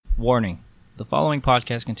Warning. The following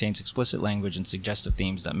podcast contains explicit language and suggestive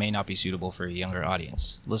themes that may not be suitable for a younger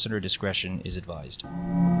audience. Listener discretion is advised.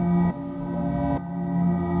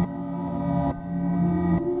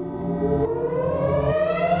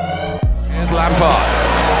 Here's Lampard.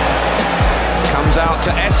 Comes out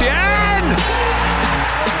to Essien.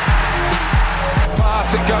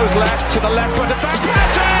 Pass, it goes left to the left foot of Van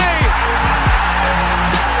Persie.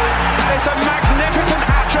 It's a magnificent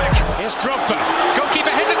hat-trick. Here's Drogba.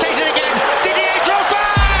 Goalkeeper hesitated again. Didier Drogba!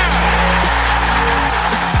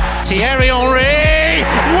 Thierry Henry.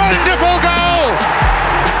 Wonderful goal.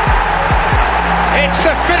 It's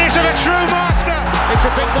the finish of a true master. It's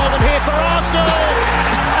a big moment here for Arsenal.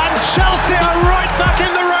 And Chelsea are right back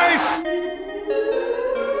in the race.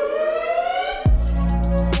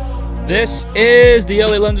 This is the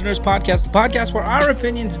LA Londoners podcast, the podcast where our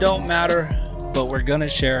opinions don't matter, but we're going to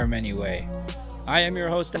share them anyway. I am your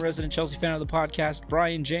host and resident Chelsea fan of the podcast,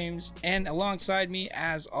 Brian James, and alongside me,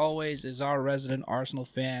 as always, is our resident Arsenal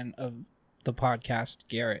fan of the podcast,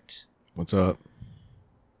 Garrett. What's up?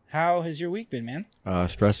 How has your week been, man?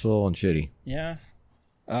 Stressful and shitty. Yeah.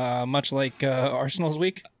 Much like Arsenal's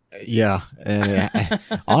week? Yeah. And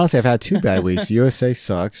honestly, I've had 2 bad weeks. USA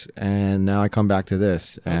sucks, and now I come back to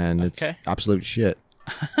this, and it's absolute shit.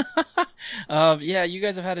 Yeah, you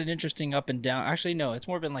guys have had an interesting up and down. Actually, no, it's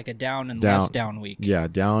more been like a down and less down week. Yeah,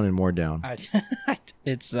 down and more down.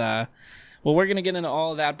 It's well, we're gonna get into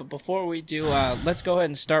all of that, but before we do, let's go ahead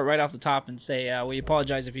and start right off the top and say we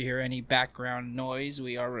apologize if you hear any background noise.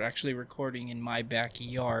 We are actually recording in my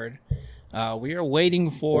backyard. We are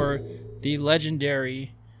waiting for the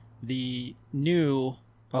legendary, the new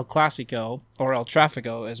El Clasico, or El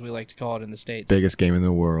Tráfico, as we like to call it in the States. Biggest game in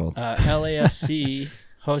the world. LAFC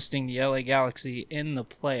hosting the LA Galaxy in the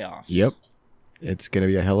playoffs. Yep. It's going to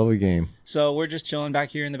be a hell of a game. So we're just chilling back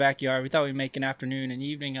here in the backyard. We thought we'd make an afternoon and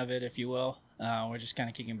evening of it, if you will. We're just kind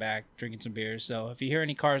of kicking back, drinking some beers. So if you hear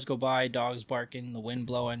any cars go by, dogs barking, the wind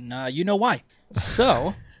blowing, you know why.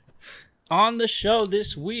 So on the show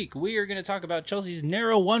this week, we are going to talk about Chelsea's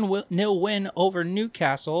narrow 1-0 win over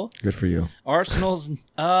Newcastle. Good for you. Arsenal's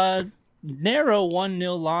narrow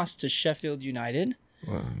 1-0 loss to Sheffield United.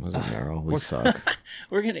 Well, it wasn't narrow. We suck.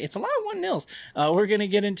 It's a lot of 1-0s. We're gonna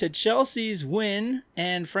get into Chelsea's win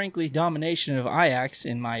and, frankly, domination of Ajax,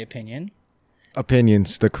 in my opinion.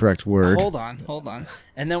 Opinion's the correct word. Hold on.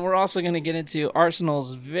 And then we're also gonna get into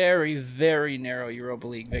Arsenal's very, very narrow Europa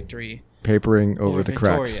League victory. Papering over the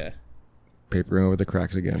cracks. Victoria. Papering over the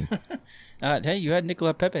cracks again. Hey, you had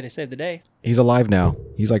Nicola Pepe to save the day. He's alive now.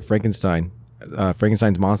 He's like Frankenstein.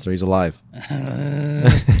 Frankenstein's monster. He's alive.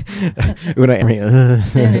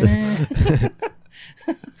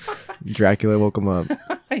 Dracula woke him up.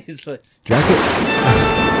 He's like, Dracula.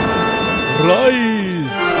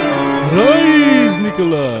 Rise,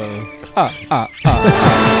 Nicola.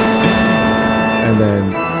 And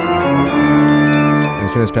then,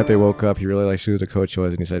 as soon as Pepe woke up, he realized who the coach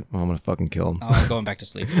was, and he said, "Oh, I'm gonna fucking kill him." Oh, I'm going back to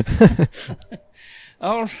sleep.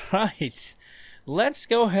 All right. Let's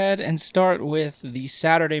go ahead and start with the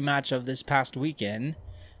Saturday match of this past weekend.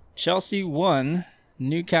 Chelsea 1,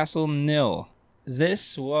 Newcastle 0.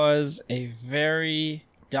 This was a very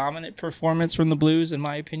dominant performance from the Blues, in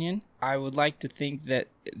my opinion. I would like to think that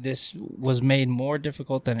this was made more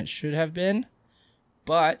difficult than it should have been,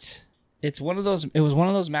 but it was one of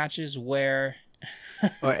those matches where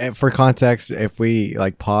For context, if we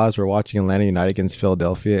pause, we're watching Atlanta United against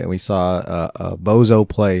Philadelphia, and we saw a bozo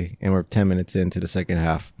play, and we're 10 minutes into the second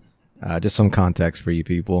half. Just some context for you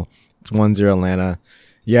people. It's 1-0 Atlanta.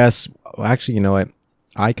 Yes, actually, you know what?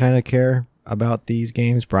 I kind of care about these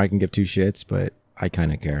games. Brian can give 2 shits, but I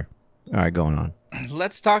kind of care. All right, going on.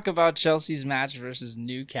 Let's talk about Chelsea's match versus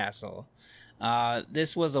Newcastle.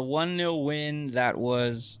 This was a 1-0 win that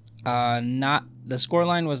was the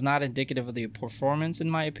scoreline was not indicative of the performance, in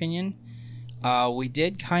my opinion. We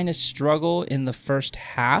did kind of struggle in the first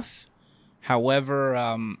half. However,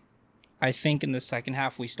 I think in the second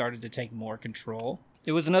half we started to take more control.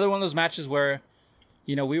 It was another one of those matches where,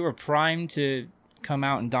 we were primed to come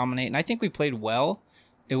out and dominate, and I think we played well.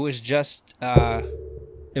 It was just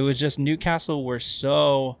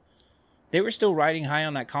Newcastle they were still riding high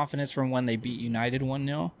on that confidence from when they beat United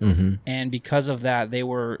 1-0. Mm-hmm. And because of that, they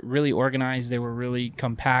were really organized. They were really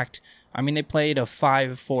compact. I mean, they played a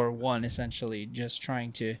 5-4-1, essentially, just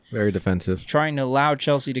very defensive. Trying to allow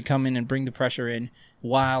Chelsea to come in and bring the pressure in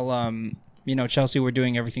while, Chelsea were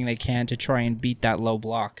doing everything they can to try and beat that low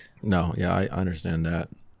block. No, yeah, I understand that.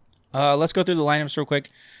 Let's go through the lineups real quick.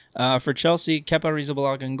 For Chelsea, Kepa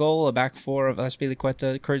Arrizabalaga in goal, a back four of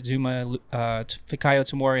Azpilicueta, Kurt Zouma, Fikayo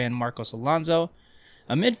Tomori, and Marcos Alonso.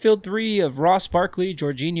 A midfield three of Ross Barkley,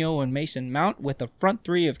 Jorginho, and Mason Mount, with a front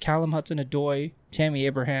three of Callum Hudson-Odoi, Tammy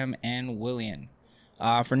Abraham, and Willian.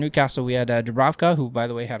 For Newcastle, we had Dubravka, who, by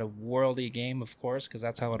the way, had a worldy game, of course, because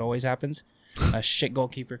that's how it always happens. A shit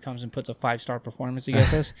goalkeeper comes and puts a 5-star performance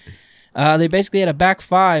against us. They basically had a back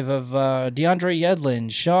five of DeAndre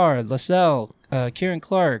Yedlin, Shard, Lascelles, Kieran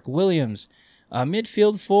Clark, Williams. A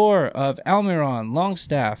midfield four of Almiron,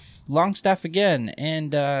 Longstaff again,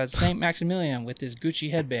 and St. Maximilian with his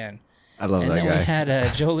Gucci headband. I love that guy. And then we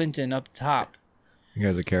had Joe Linton up top. You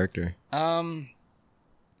guys a character. Yeah,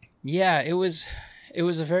 it was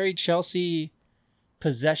a very Chelsea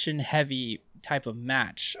possession heavy type of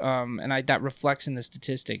match, and that reflects in the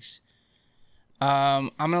statistics.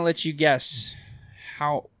 I'm gonna let you guess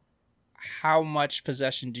how much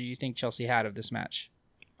possession do you think Chelsea had of this match?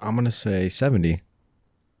 I'm going to say 70.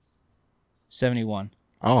 71.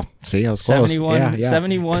 Oh, see, I was close. 71. Yeah.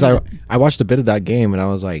 71. 'Cause I watched a bit of that game, and I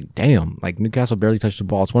was like, damn, like Newcastle barely touched the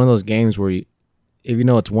ball. It's one of those games where, if you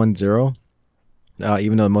know it's 1-0,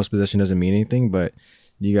 even though most possession doesn't mean anything, but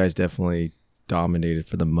you guys definitely dominated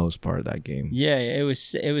for the most part of that game. Yeah, it was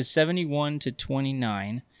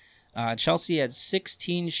 71-29. Chelsea had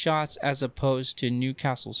 16 shots as opposed to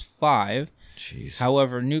Newcastle's 5. Jeez.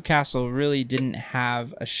 However, Newcastle really didn't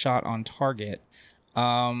have a shot on target.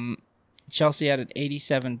 Chelsea had an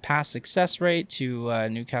 87 pass success rate to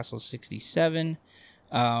Newcastle's 67.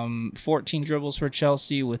 14 dribbles for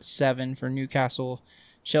Chelsea with 7 for Newcastle.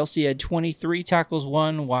 Chelsea had 23 tackles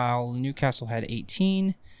won, while Newcastle had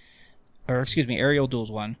 18. Aerial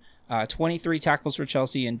duels won. 23 tackles for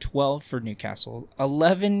Chelsea and 12 for Newcastle.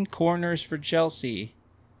 11 corners for Chelsea,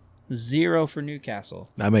 0 for Newcastle.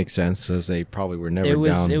 That makes sense, as they probably were never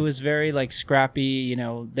down. It was very scrappy,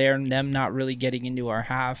 them not really getting into our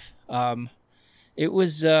half. It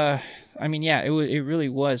was it really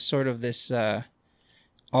was sort of this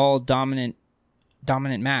all dominant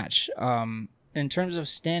match. In terms of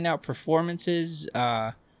standout performances,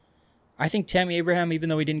 I think Tammy Abraham, even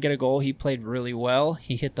though he didn't get a goal, he played really well.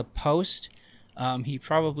 He hit the post. He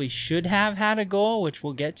probably should have had a goal, which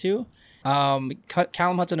we'll get to. Callum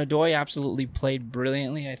Hudson-Odoi absolutely played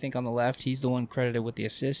brilliantly, I think, on the left. He's the one credited with the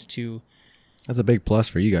assist to... That's a big plus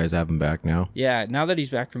for you guys to have him back now. Yeah, now that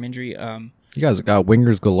he's back from injury... you guys got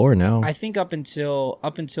wingers galore now. I think up until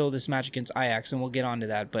this match against Ajax, and we'll get onto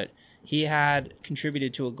that, but he had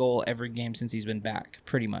contributed to a goal every game since he's been back,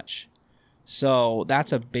 pretty much. So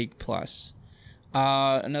that's a big plus.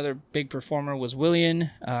 Another big performer was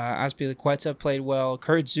Willian. Azpilicueta played well.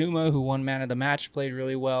 Kurt Zouma, who won man of the match, played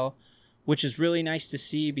really well, which is really nice to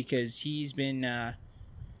see because he's been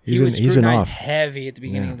was scrutinized heavy at the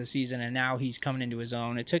beginning of the season, and now he's coming into his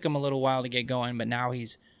own. It took him a little while to get going, but now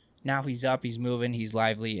he's up, he's moving, he's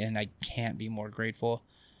lively, and I can't be more grateful.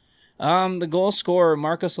 The goal scorer,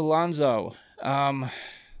 Marcos Alonso.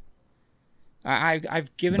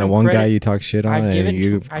 I've given the him one credit. guy you talk shit on, I've and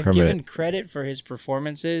given credit for his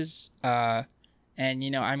performances, and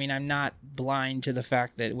I'm not blind to the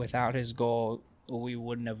fact that without his goal we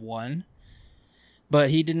wouldn't have won.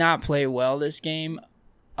 But he did not play well this game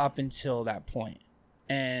up until that point.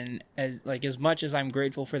 And as much as I'm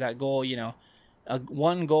grateful for that goal,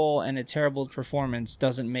 one goal and a terrible performance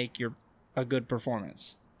doesn't make a good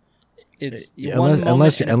performance. It's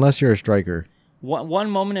unless you're a striker. One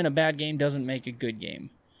moment in a bad game doesn't make a good game.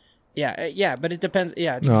 Yeah, but it depends.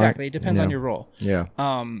 Yeah, exactly. It depends on your role. Yeah.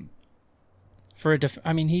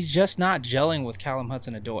 He's just not gelling with Callum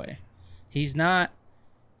Hudson-Odoi. He's not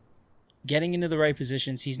getting into the right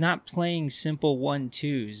positions. He's not playing simple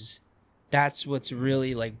 1-2s. That's what's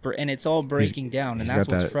really and it's all breaking down, and that's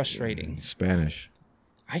what's frustrating. Spanish.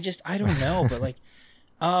 I don't know, but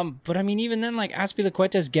even then,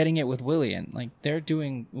 Azpilicueta's getting it with Willian. They're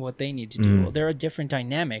doing what they need to do. They're a different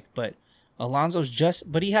dynamic, but Alonso's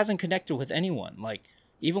but he hasn't connected with anyone.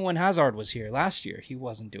 Even when Hazard was here last year, he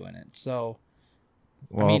wasn't doing it. So,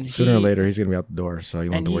 sooner or later, he's going to be out the door, so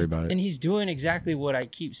you won't have to worry about it. And he's doing exactly what I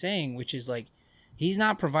keep saying, which is he's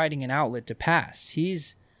not providing an outlet to pass.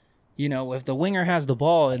 He's, if the winger has the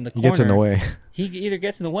ball in the corner, he gets in the way. He either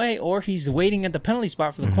gets in the way or he's waiting at the penalty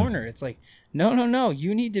spot for the corner. It's no.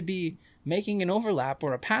 You need to be making an overlap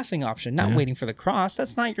or a passing option, not waiting for the cross.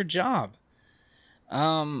 That's not your job.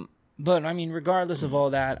 But regardless of all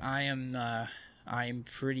that, I am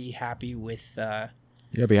pretty happy with. You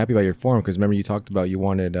gotta be happy about your form because remember you talked about you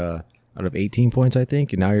wanted out of 18 points, I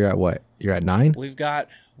think, and now you're at what? You're at 9. We've got.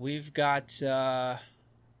 You're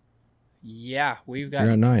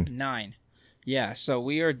at 9. 9. Yeah, so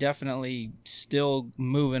we are definitely still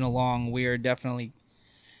moving along. We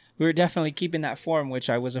we were definitely keeping that form, which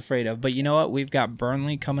I was afraid of. But you know what? We've got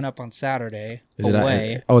Burnley coming up on Saturday. Is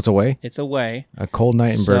away. It's away? It's away. A cold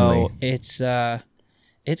night in Burnley. So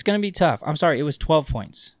it's going to be tough. I'm sorry. It was 12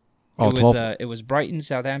 points. Oh, 12. It was Brighton,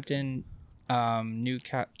 Southampton,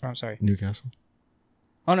 Newcastle. I'm sorry. Newcastle?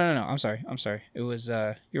 Oh, no. I'm sorry. It was,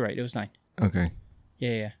 you're right. It was 9. Okay.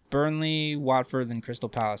 Yeah. Burnley, Watford, and Crystal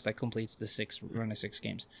Palace. That completes the run of 6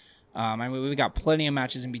 games. I mean, we've got plenty of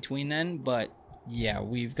matches in between then, but yeah,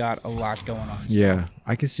 we've got a lot going on. So. Yeah,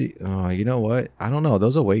 I can see. You know what? I don't know.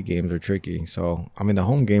 Those away games are tricky. So, I mean, the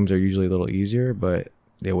home games are usually a little easier, but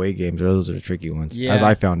the away games, those are the tricky ones, as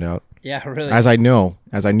I found out. Yeah, really. As I knew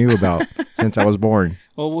about since I was born.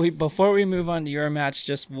 Well, before we move on to your match,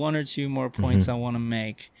 just 1 or 2 more points I want to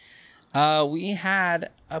make. We had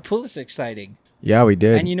a Pulisic sighting. Yeah, we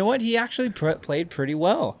did. And you know what? He actually played pretty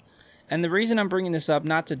well. And the reason I'm bringing this up,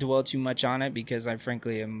 not to dwell too much on it, because I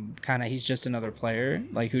frankly am he's just another player,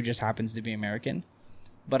 like who just happens to be American.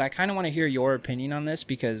 But I kind of want to hear your opinion on this,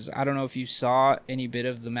 because I don't know if you saw any bit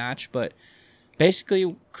of the match, but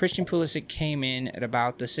basically Christian Pulisic came in at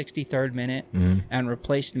about the 63rd minute and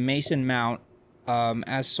replaced Mason Mount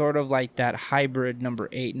as sort of like that hybrid number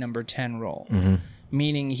 8, number 10 role.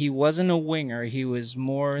 Meaning he wasn't a winger. He was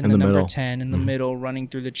more in the number middle. 10, in the middle, running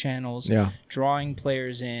through the channels, drawing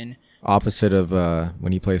players in. Opposite of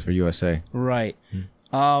when he plays for USA. Right.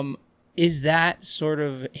 Is that sort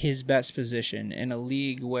of his best position in a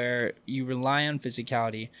league where you rely on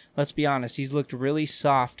physicality? Let's be honest. He's looked really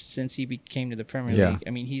soft since he came to the Premier League. I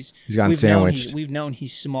mean, he's gotten sandwiched. We've known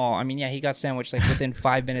he's small. I mean, yeah, he got sandwiched like within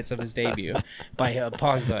 5 minutes of his debut by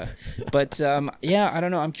Pogba. But I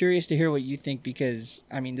don't know. I'm curious to hear what you think, because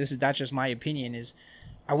I mean, that's just my opinion.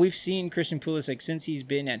 We've seen Christian Pulisic since he's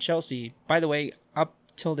been at Chelsea. By the way, up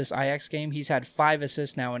till this Ajax game, he's had 5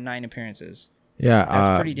 assists now in 9 appearances. Yeah,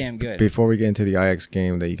 that's pretty damn good. Before we get into the Ajax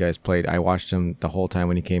game that you guys played, I watched him the whole time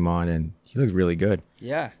when he came on, and he looked really good.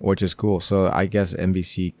 Yeah, which is cool. So I guess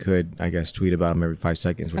NBC could, tweet about him every 5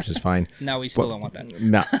 seconds, which is fine. No, we still don't want that.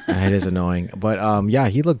 No, it is annoying. But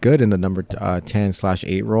he looked good in the number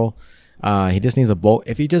 10/8 role. He just needs a bulk.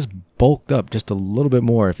 If he just bulked up just a little bit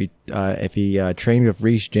more, if he trained with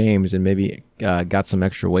Reece James and maybe got some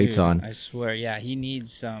extra weights on. I swear, yeah, he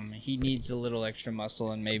needs a little extra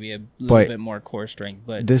muscle and maybe a little bit more core strength.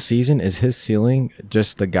 But this season, is his ceiling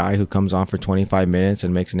just the guy who comes on for 25 minutes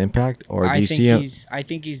and makes an impact, or do you see him? I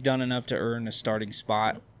think he's done enough to earn a starting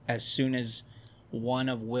spot as soon as one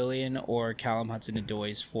of Willian or Callum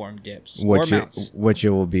Hudson-Odoi's form dips, or mounts. Which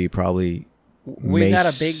it will be probably. We've got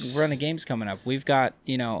a big run of games coming up. We've got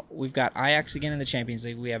Ajax again in the Champions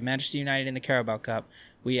League. We have Manchester United in the Carabao Cup.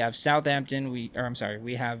 We have Southampton. We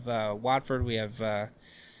have Watford. We have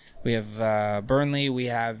Burnley. We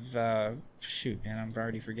have I'm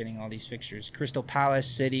already forgetting all these fixtures. Crystal Palace,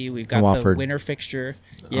 City. We've got Watford. The winter fixture.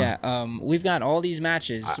 We've got all these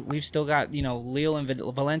matches. We've still got Lille and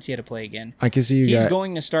Valencia to play again. I can see he's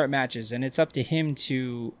going to start matches, and it's up to him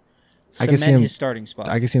to cement his starting spot.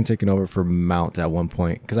 I can see him taking over for Mount at one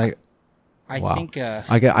point, because I think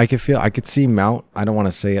I could see Mount. I don't want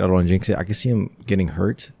to say it. I don't want to jinx it. I could see him getting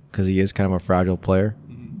hurt because he is kind of a fragile player.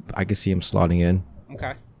 I could see him slotting in.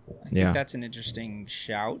 Okay. I think that's an interesting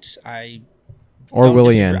shout. I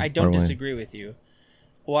don't disagree with you.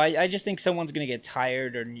 Well, I just think someone's going to get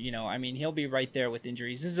tired, or he'll be right there with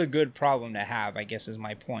injuries. This is a good problem to have, I guess, is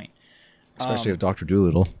my point. Especially with Dr.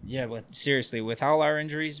 Doolittle. Yeah, but seriously, with all our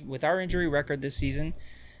injuries, with our injury record this season,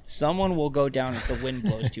 someone will go down if the wind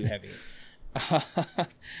blows too heavy.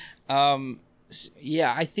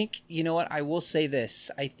 I think, you know what, I will say this.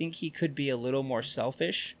 I think he could be a little more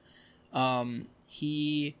selfish. I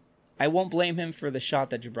won't blame him for the shot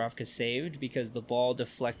that Dubravka saved, because the ball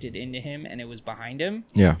deflected into him and it was behind him.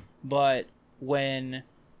 Yeah. But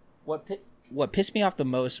what pissed me off the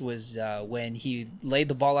most was when he laid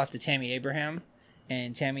the ball off to Tammy Abraham,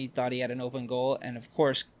 and Tammy thought he had an open goal, and of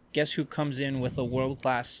course, guess who comes in with a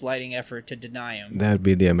world-class sliding effort to deny him? That'd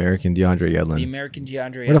be the American DeAndre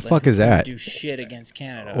Yedlin. Where the fuck is that? Do shit against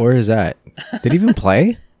Canada. Where is that? Did he even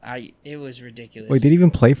play? It was ridiculous. Wait, did he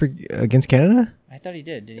even play against Canada? I thought he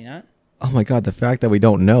did. Did he not? Oh my god, the fact that we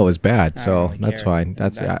don't know is bad. So that's fine.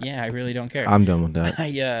 I really don't care. I'm done with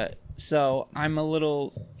that. So I'm a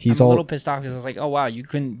little pissed off, because I was like, oh wow, you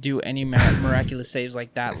couldn't do any miraculous saves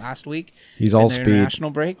like that last week. He's all speed, international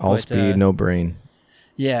break, speed, no brain.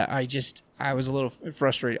 Yeah, I was a little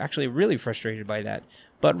frustrated, actually really frustrated by that.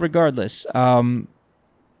 But regardless,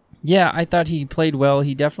 I thought he played well.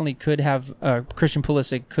 He definitely could have, Christian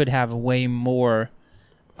Pulisic could have way more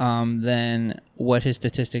than what his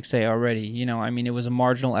statistics say already. It was a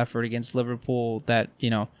marginal effort against Liverpool that,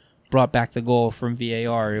 brought back the goal from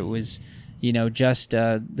VAR. It was, just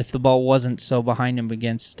if the ball wasn't so behind him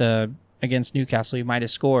against Newcastle, he might have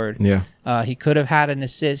scored. Yeah. He could have had an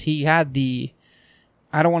assist. He had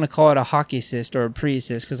I don't want to call it a hockey assist or a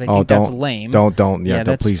pre-assist because I think that's lame. That's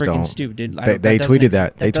please freaking don't. Stupid, dude. They tweeted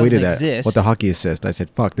that. They tweeted that. Exist. What the hockey assist? I said,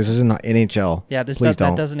 "Fuck, this isn't NHL." Yeah,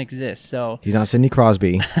 that doesn't exist. So he's not Sidney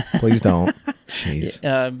Crosby. Please don't. Jeez.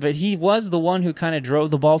 But he was the one who kind of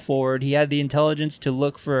drove the ball forward. He had the intelligence to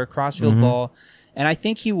look for a crossfield ball, and I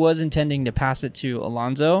think he was intending to pass it to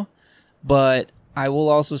Alonso. But I will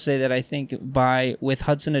also say that I think with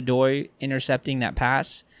Hudson-Odoi intercepting that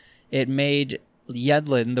pass, it made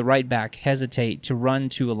Yedlin, the right back, hesitate to run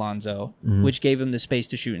to Alonso, which gave him the space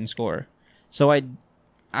to shoot and score. So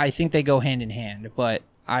I think they go hand in hand, but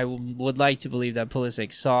I would like to believe that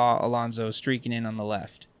Pulisic saw Alonso streaking in on the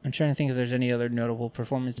left. I'm trying to think if there's any other notable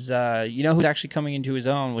performances. Who's actually coming into his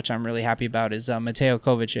own, which I'm really happy about, is Mateo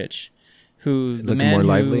Kovacic, who more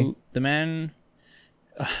lively.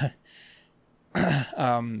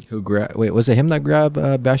 Who grabbed? Wait, was it him that grabbed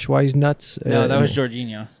Batshuayi's nuts? No, that was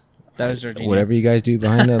Jorginho. Whatever you guys do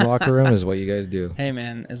behind the locker room is what you guys do. Hey,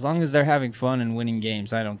 man, as long as they're having fun and winning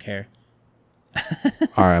games, I don't care.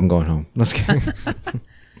 All right, I'm going home. Let's go.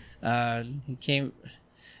 He came.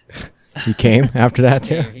 He came after that,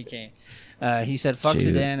 too? He came. He said, fuck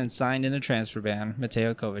Zidane and signed in a transfer ban,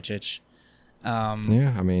 Mateo Kovacic.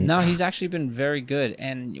 No, he's actually been very good.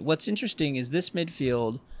 And what's interesting is this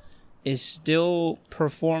midfield is still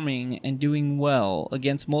performing and doing well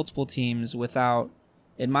against multiple teams without,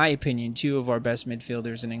 in my opinion, two of our best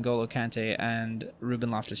midfielders in N'Golo Kante and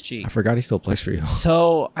Ruben Loftus-Cheek. I forgot he still plays for you.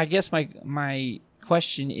 So I guess my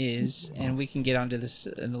question is, and we can get onto this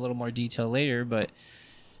in a little more detail later, but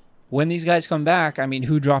when these guys come back,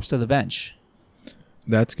 who drops to the bench?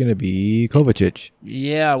 That's going to be Kovacic.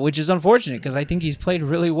 Yeah, which is unfortunate because I think he's played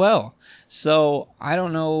really well. So I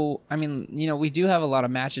don't know. We do have a lot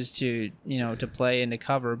of matches to play and to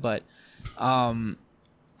cover, but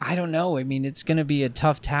I don't know. It's going to be a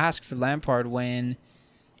tough task for Lampard when,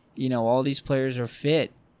 all these players are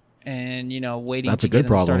fit and, waiting That's to a good get in the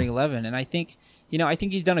problem. starting 11. And I think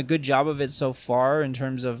he's done a good job of it so far in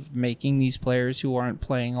terms of making these players who aren't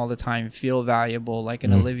playing all the time feel valuable, like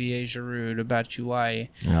an Olivier Giroud, a Batshuayi.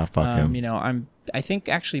 Yeah, fuck him. I think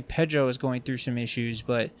actually Pedro is going through some issues,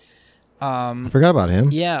 but I forgot about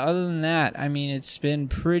him. Yeah, other than that, it's been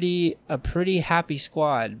a pretty happy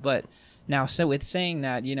squad. But now, so with saying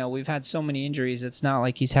that, we've had so many injuries, it's not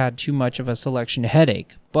like he's had too much of a selection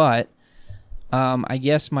headache. But I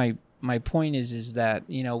guess my point is that,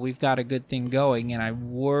 we've got a good thing going, and I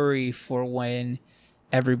worry for when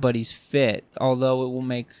everybody's fit, although it will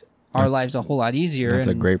make our lives a whole lot easier. That's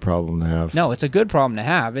a great problem to have. No, it's a good problem to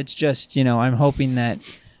have. It's just, I'm hoping that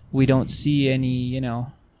we don't see any,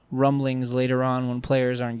 rumblings later on when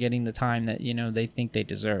players aren't getting the time that, they think they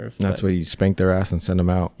deserve. That's where you spank their ass and send them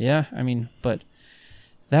out. Yeah, but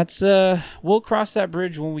that's, we'll cross that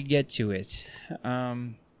bridge when we get to it.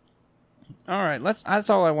 All right, that's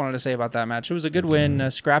all I wanted to say about that match. It was a good win,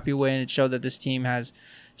 a scrappy win. It showed that this team has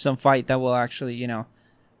some fight that will actually,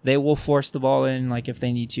 they will force the ball in like if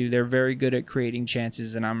they need to. They're very good at creating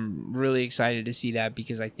chances, and I'm really excited to see that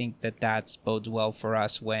because I think that bodes well for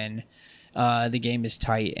us when the game is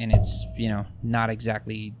tight and it's, not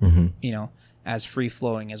exactly, as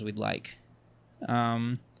free-flowing as we'd like.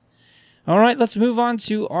 All right, let's move on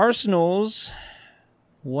to Arsenal's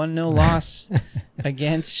 1-0 loss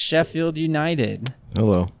against Sheffield United.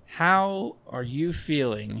 Hello. How are you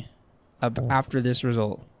feeling after this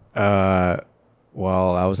result?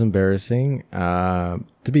 Well, that was embarrassing.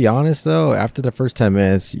 To be honest, though, after the first 10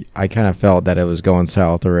 minutes, I kind of felt that it was going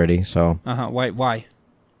south already. So. Why?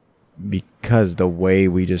 Because the way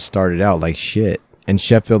we just started out like shit, and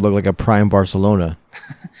Sheffield looked like a prime Barcelona,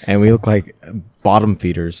 and we look like bottom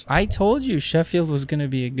feeders. I told you Sheffield was going to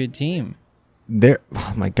be a good team.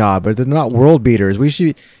 Oh my god, but they're not world beaters. We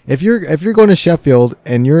should, if you're going to Sheffield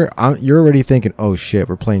and you're already thinking, oh shit,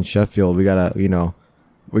 we're playing Sheffield, we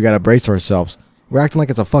gotta brace ourselves. We're acting like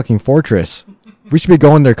it's a fucking fortress. We should be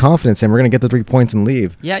going there confident and we're gonna get the 3 points and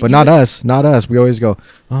leave. Yeah, but not us. We always go,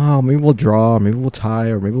 oh, maybe we'll draw, or maybe we'll tie,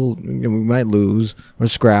 or maybe we might lose or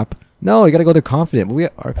scrap. No, you gotta go there confident.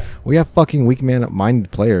 We have fucking weak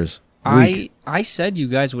minded players. I said you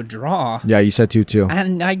guys would draw. Yeah, you said too.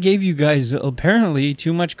 And I gave you guys apparently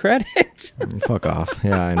too much credit. Fuck off.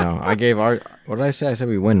 Yeah, I know. I gave what did I say? I said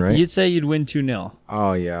we win, right? You'd say you'd win 2-0.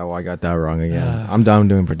 Oh, yeah. Well, I got that wrong again. I'm done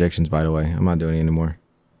doing predictions, by the way. I'm not doing it anymore.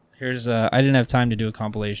 Here's I didn't have time to do a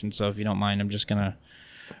compilation, so if you don't mind, I'm just going to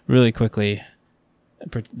really quickly.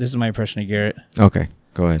 This is my impression of Garrett. Okay,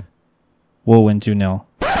 go ahead. We'll win 2-0.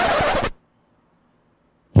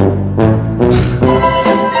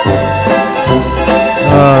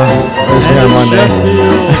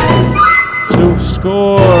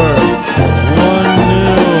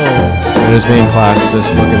 was me in class,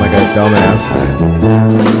 just looking like a dumbass.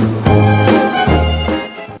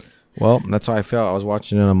 Well, that's how I felt. I was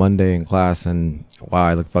watching it on a Monday in class, and wow,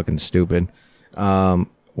 I look fucking stupid.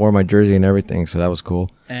 Wore my jersey and everything, so that was cool.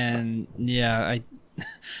 And yeah,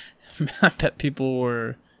 I bet people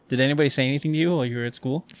were. Did anybody say anything to you while you were at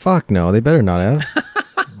school? Fuck no, they better not have.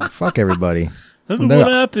 Fuck everybody. What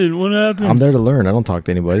happened? What happened? I'm there to learn. I don't talk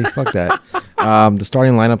to anybody. Fuck that. The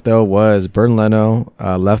starting lineup, though, was Bernd Leno.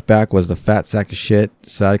 Left back was the fat sack of shit,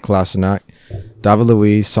 Sad Kolasinac. David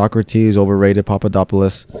Luiz, Socrates, overrated,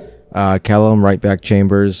 Papadopoulos. Callum, right back,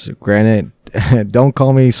 Chambers. Granite, don't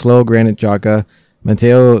call me slow, Granite Xhaka.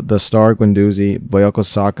 Matteo, the star, Guendouzi. Boyoko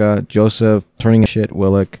Saka. Joseph, turning shit,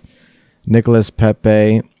 Willock. Nicholas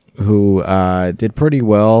Pepe, who did pretty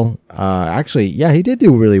well. Actually, yeah, he did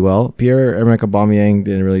do really well. Pierre-Emerick Aubameyang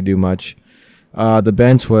didn't really do much. The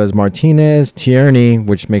bench was Martinez, Tierney,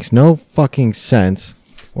 which makes no fucking sense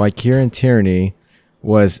why Kieran Tierney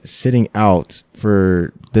was sitting out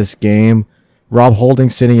for this game. Rob Holding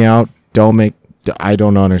sitting out. I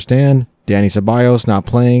don't understand. Danny Ceballos not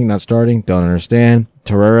playing, not starting. Don't understand.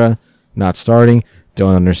 Torreira not starting.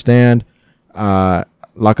 Don't understand.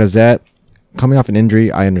 Lacazette coming off an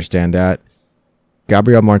injury. I understand that.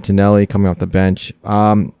 Gabriel Martinelli coming off the bench.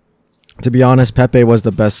 To be honest, Pepe was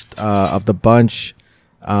the best of the bunch.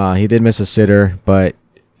 He did miss a sitter, but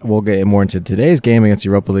we'll get more into today's game against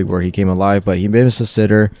Europa League where he came alive. But he missed a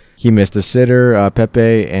sitter.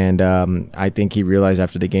 Pepe, and I think he realized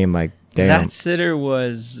after the game, like, damn. That sitter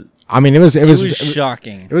was... I mean, it was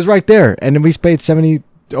shocking. It was right there. And we paid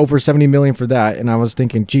over 70 million for that, and I was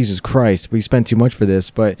thinking, Jesus Christ, we spent too much for this,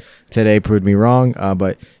 but today proved me wrong.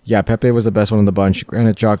 But yeah, Pepe was the best one in the bunch.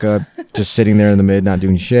 Granit Xhaka just sitting there in the mid, not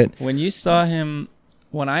doing shit. When you saw him,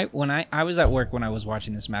 when I was at work when I was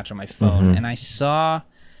watching this match on my phone, and I saw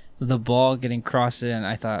the ball getting crossed in,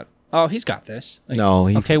 I thought, oh, he's got this. Like, no,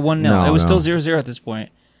 okay, 1-0. It was still 0-0 at this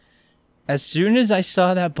point. As soon as I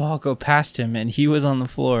saw that ball go past him and he was on the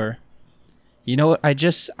floor, you know what?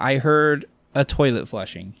 I heard a toilet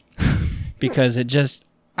flushing because and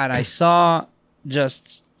I saw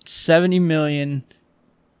just 70 million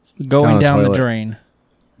going down the drain.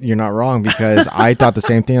 You're not wrong, because I thought the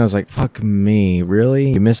same thing. I was like, fuck me,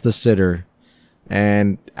 really? You missed the sitter.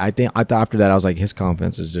 And I thought after that, I was like, his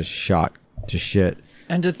confidence is just shot to shit.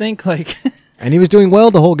 And to think, like... and he was doing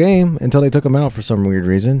well the whole game until they took him out for some weird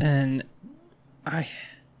reason. And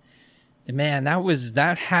man,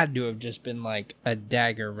 that had to have just been like a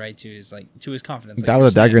dagger right to his confidence. Like that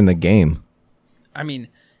was a dagger in the game. I mean,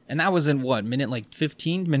 and that was in what, minute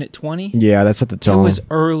 15, minute 20? Yeah, that set the tone. It was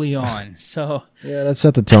early on, so... Yeah, that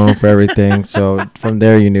set the tone for everything. So from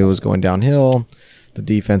there, you knew it was going downhill. The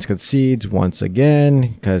defense concedes once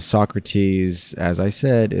again because Socrates, as I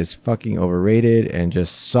said, is fucking overrated and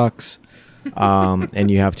just sucks. And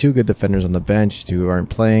you have two good defenders on the bench who aren't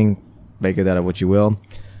playing. Make of that what you will.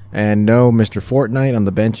 And no Mr. Fortnite on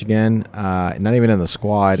the bench again. Not even in the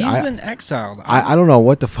squad. He's been exiled. I don't know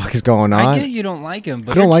what the fuck is going on. I get you don't like him,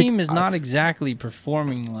 but your team is not exactly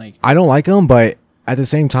performing like... I don't like him, but at the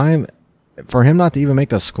same time, for him not to even make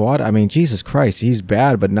the squad, I mean, Jesus Christ, he's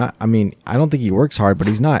bad, but not... I mean, I don't think he works hard, but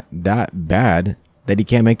he's not that bad that he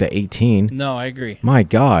can't make the 18. No, I agree. My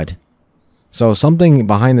God. So something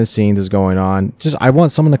behind the scenes is going on. I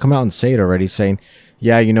want someone to come out and say it already, saying...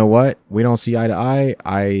 yeah, you know what? We don't see eye to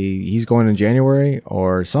eye. He's going in January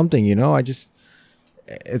or something,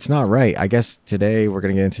 it's not right. I guess today we're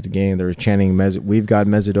going to get into the game. They were chanting, we've got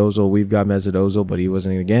Mesut Ozil, but he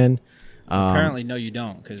wasn't again. Apparently, no, you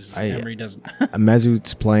don't, because Emery doesn't.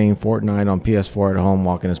 Mesut's playing Fortnite on PS4 at home,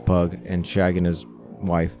 walking his pug and shagging his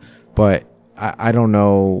wife. But I don't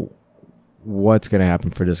know what's going to happen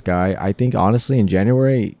for this guy. I think, honestly, in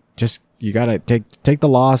January, you got to take the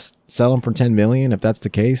loss, sell him for $10 million if that's the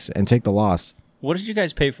case, and take the loss. What did you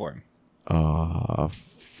guys pay for him? I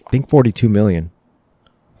think $42 million.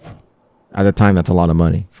 At the time, that's a lot of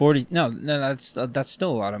money. 40? No, that's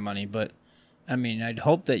still a lot of money. But I mean, I'd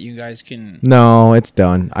hope that you guys can. No, it's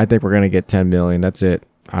done. I think we're gonna get $10 million. That's it.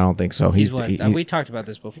 I don't think so. He's what? We talked about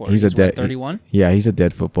this before. He's a dead 31. Yeah, he's a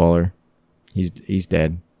dead footballer. He's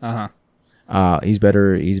dead. He's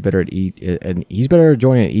better at and he's better at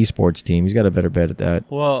joining an esports team. He's got a better bet at that.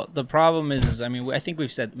 Well, the problem is, I mean, I think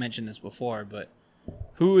we've mentioned this before, but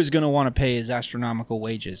who is going to want to pay his astronomical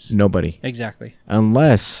wages? Nobody. Exactly.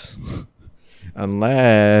 Unless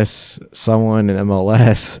someone in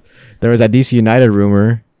MLS, there was that DC United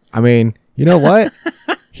rumor. I mean, you know what?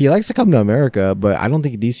 He likes to come to America, but I don't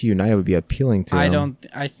think DC United would be appealing to him.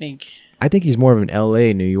 I think he's more of an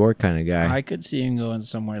LA, New York kind of guy. I could see him going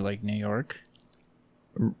somewhere like New York.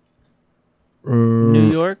 New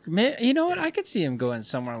York. You know what? I could see him going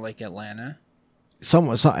somewhere like Atlanta.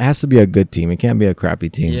 It has to be a good team. It can't be a crappy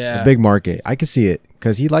team. Yeah. A big market. I can see it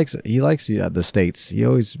because he likes the States. He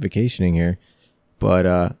always vacationing here, but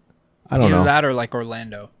I don't Either know. that or like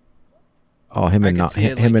Orlando. Oh, him I and could see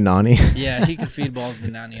it him like- and Nani. Yeah, he could feed balls to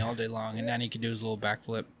Nani all day long, and Nani could do his little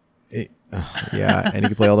backflip. Yeah, and he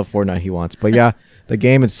can play all the Fortnite he wants. But yeah, the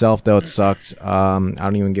game itself though, it sucked. I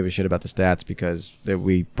don't even give a shit about the stats because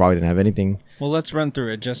we probably didn't have anything. Well, let's run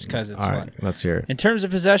through it just because it's All fun. right, let's hear it. In terms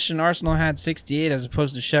of possession, Arsenal had 68 as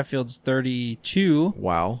opposed to Sheffield's 32.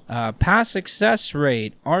 Wow. Pass success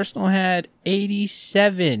rate, Arsenal had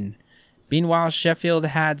 87. Meanwhile, Sheffield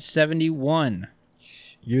had 71.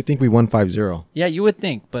 You would think we won 5-0. Yeah, you would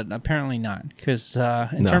think, but apparently not. Because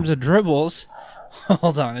in No. terms of dribbles,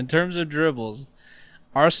 hold on. In terms of dribbles,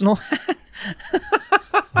 Arsenal had.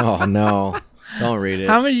 Oh no! Don't read it.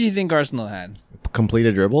 How many do you think Arsenal had?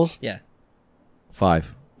 Completed dribbles? Yeah.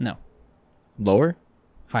 5. No. Lower?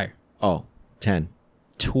 Higher. Oh, 10.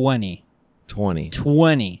 20. 20.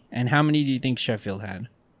 20. And how many do you think Sheffield had?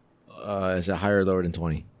 Is it higher or lower than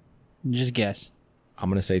 20? Just guess. I'm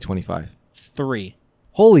gonna say 25. 3.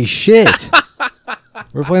 Holy shit!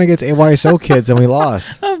 We're playing against AYSO kids and we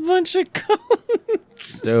lost. A bunch of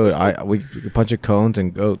cones. Dude, we a bunch of cones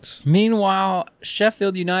and goats. Meanwhile,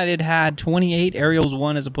 Sheffield United had 28 aerials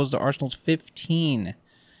won as opposed to Arsenal's 15.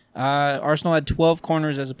 Arsenal had 12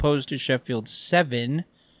 corners as opposed to Sheffield's 7.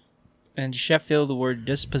 And Sheffield were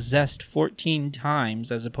dispossessed 14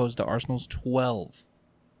 times as opposed to Arsenal's 12.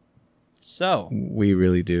 So, We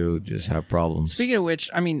really do just have problems. speaking of which,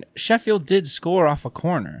 I mean, Sheffield did score off a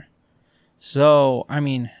corner. So, I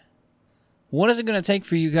mean, what is it going to take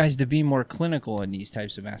for you guys to be more clinical in these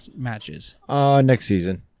types of matches? Next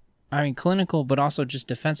season. I mean, clinical, but also just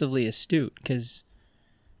defensively astute. Because,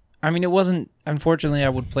 I mean, it wasn't. Unfortunately, I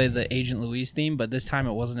would play the Agent Luis theme, but this time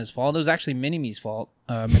it wasn't his fault. It was actually Mini-Me's fault.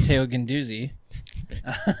 Matteo Guendouzi.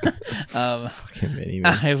 Fucking mini,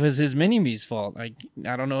 man. It was his Mini-Me's fault. I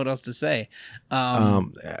don't know what else to say.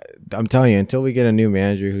 I'm telling you, until we get a new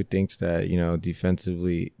manager who thinks that,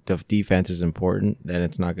 defensively, the defense is important, then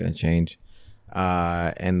it's not going to change.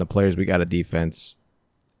 And the players we got a defense,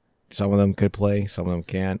 some of them could play, some of them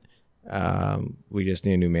can't. We just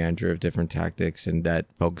need a new manager of different tactics and that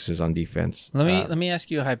focuses on defense. Let me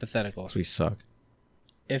ask you a hypothetical. We suck.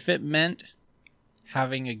 If it meant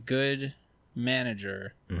having a good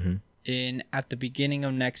manager in at the beginning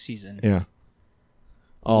of next season, Yeah.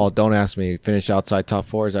 Oh, don't ask me. Finish outside top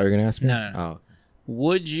 4. Is that what you're going to ask me? No. Oh.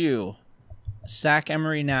 would you sack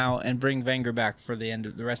Emery now and bring Wenger back for the end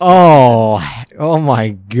of the rest of the season? Oh my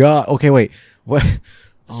God. Okay, wait. What?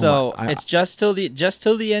 Oh So my- it's just till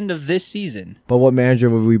the end of this season. But what manager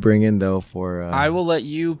would we bring in though for? I will let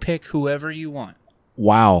you pick whoever you want,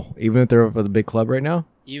 Wow. Even if they're with a big club right now.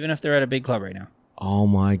 even if they're at a big club right now. Oh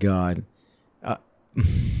my God.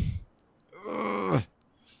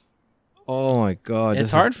 Oh my God.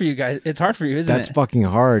 It's hard for you guys. It's hard for you, isn't That's it? fucking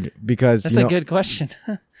hard because That's a good question.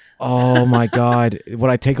 Oh my God. Would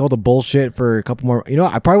I take all the bullshit for a couple more?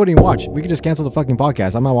 I probably wouldn't even watch. We could just cancel the fucking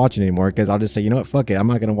podcast. I'm not watching anymore because I'll just say, you know what? Fuck it. I'm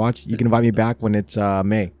not going to watch. You can invite me back when it's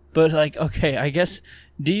May. But like, okay, I guess.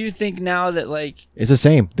 Do you think now that like It's the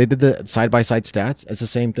same. They did the side-by-side stats. It's the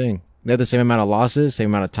same thing. They have the same amount of losses, same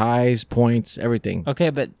amount of ties, points, everything. okay,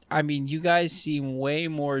 but I mean, you guys seem way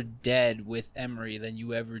more dead with Emery than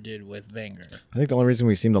you ever did with Wenger. I think the only reason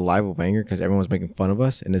we seemed alive with Wenger because everyone was making fun of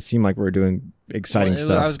us, and it seemed like we were doing exciting Well,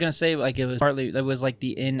 stuff. I was gonna say like it was like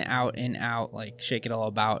the in out like shake it all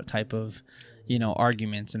about type of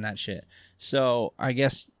arguments and that shit. So I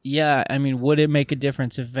guess yeah, I mean, would it make a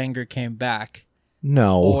difference if Wenger came back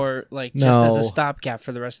no. or like just as a No. stopgap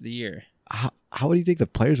for the rest of the year? How do you think the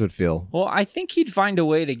players would feel? Well, I think he'd find a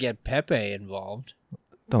way to get Pepe involved.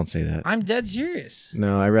 Don't say that. I'm dead serious.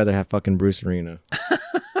 No, I'd rather have fucking Bruce Arena.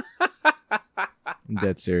 I'm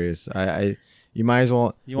dead serious. You might as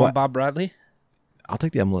well. You want Bob Bradley? I'll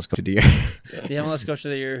take the MLS coach of the year. The MLS coach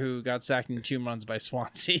of the year who got sacked in 2 months by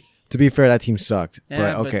Swansea. To be fair, that team sucked.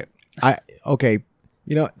 Yeah, but okay, okay.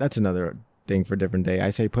 That's another thing for a different day.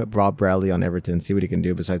 I say put Bob Bradley on Everton, see what he can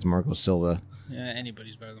do besides Marco Silva. Yeah,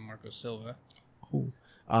 anybody's better than Marco Silva.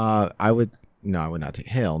 I would not take.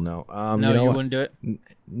 Hell no. No, you what? wouldn't do it?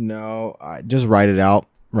 No, just write it out.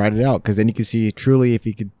 Write it out because then you can see truly if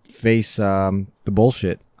he could face the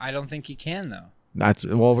bullshit. I don't think he can, though. That's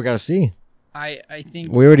we gotta see. I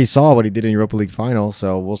think We already saw what he did in Europa League final,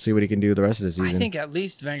 so we'll see what he can do the rest of the season. I think at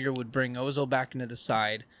least Wenger would bring Ozil back into the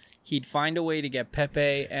side. He'd find a way to get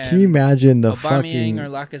Pepe and Can you imagine the Aubameyang fucking? or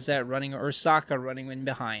Lacazette running or Saka running in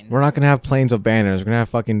behind. We're not gonna have planes of banners. We're gonna have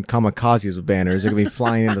fucking kamikazes with banners. They're gonna be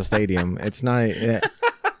flying in the stadium. It's not.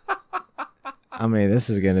 I mean, this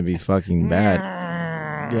is gonna be fucking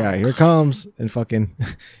bad. Yeah, here it comes and fucking.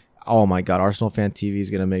 Oh my god, Arsenal fan TV is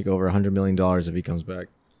gonna make over $100 million if he comes back.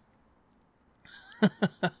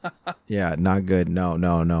 Yeah, not good. No.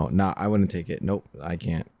 I wouldn't take it. Nope, I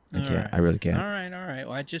can't. I can't. Right. I really can't. All right.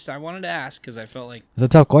 Well, I wanted to ask because I felt like It's a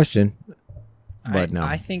tough question, but no.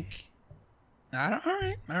 I think. All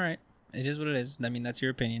right. It is what it is. I mean, that's your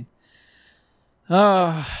opinion.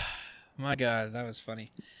 Oh my god, that was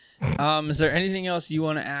funny. Is there anything else you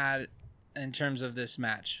want to add in terms of this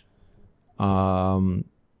match?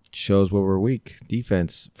 Shows where we're weak.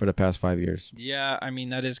 Defense for the past 5 years. Yeah, I mean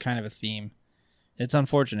that is kind of a theme. It's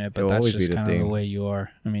unfortunate, but It will that's always just be the kind of the theme. way you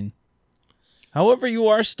are. I mean, however you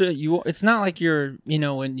are still it's not like you're,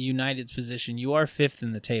 in United's position. You are 5th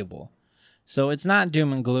in the table. So it's not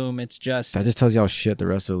doom and gloom. It's just That just tells you how shit the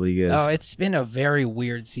rest of the league is. oh, it's been a very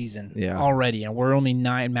weird season already, and we're only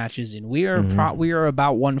 9 matches in. We are we are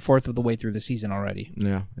about 1/4 of the way through the season already.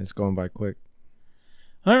 Yeah, it's going by quick.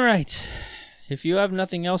 All right, if you have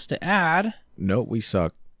nothing else to add, Nope, we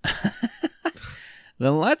suck.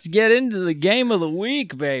 then let's get into the game of the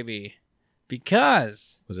week, baby.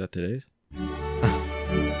 Because Was that today's?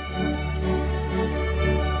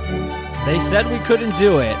 they said we couldn't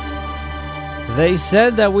do it. They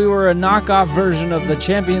said that we were a knockoff version of the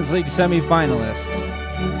Champions League semifinalist.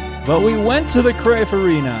 But we went to the Cruyff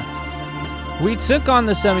Arena. We took on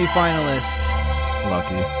the semifinalist,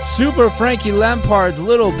 Lucky. Super Frankie Lampard's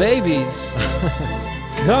little babies.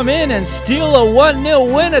 Come in and steal a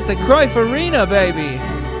 1-0 win at the Cruyff Arena, baby.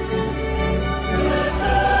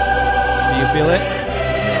 Do you feel it?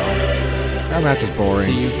 That match was boring.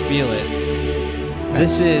 Do you feel it?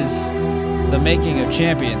 This is the making of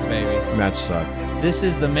champions, baby. Match sucked. This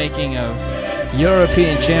is the making of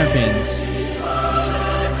European champions.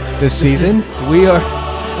 This season? We are.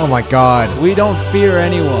 Oh my god. We don't fear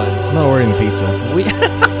anyone. I'm not ordering the pizza. We.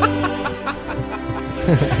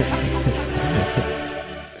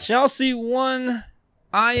 Chelsea 1,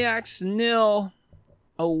 Ajax 0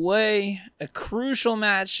 away. A crucial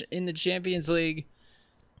match in the Champions League.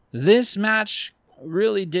 This match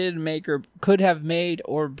really did could have made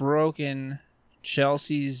or broken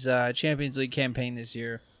Chelsea's Champions League campaign this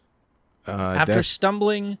year. After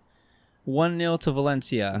stumbling 1-0 to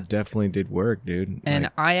Valencia. Definitely did work, dude.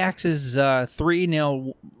 And Ajax's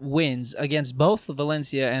 3-0 wins against both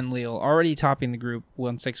Valencia and Lille, already topping the group,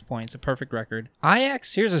 won 6 points, a perfect record.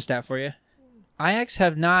 Ajax, here's a stat for you. Ajax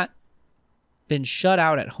have not been shut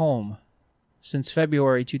out at home since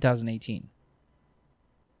February 2018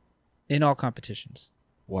 in all competitions.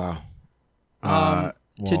 Wow.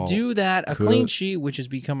 To do that, a clean sheet, which has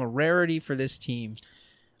become a rarity for this team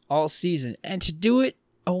all season, and to do it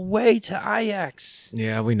away to Ajax.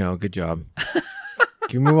 Yeah, we know. Good job.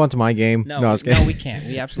 Can we move on to my game? No, I was kidding. no, we can't.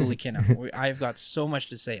 We absolutely cannot. I've got so much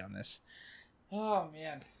to say on this. Oh,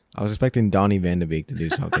 man. I was expecting Donny Van de Beek to do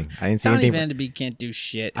something. I didn't see Donny anything. Van de Beek can't do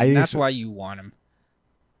shit. I And just- that's why you want him.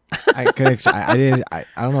 I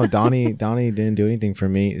don't know. Donny didn't do anything for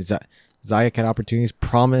me. Ziyech had opportunities.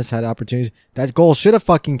 Promise had opportunities. That goal should have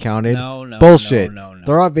fucking counted. No. Bullshit. No.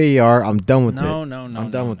 Throw out VAR. I'm done with it. No.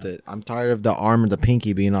 I'm done with it. I'm tired of the arm and the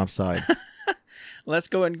pinky being offside. Let's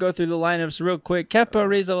go and go through the lineups real quick. Kepa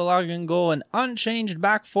Arrizabalaga goal, an unchanged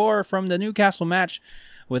back four from the Newcastle match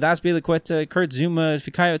with Azpilicueta, Kurt Zuma,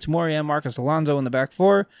 Fikayo Tomori, and Marcos Alonso in the back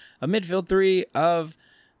four. A midfield three of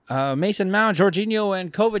Mason Mount, Jorginho,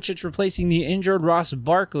 and Kovacic replacing the injured Ross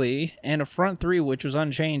Barkley, and a front three which was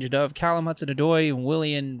unchanged of Callum Hudson-Odoi and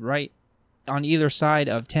Willian Wright on either side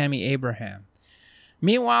of Tammy Abraham.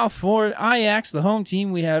 Meanwhile, for Ajax, the home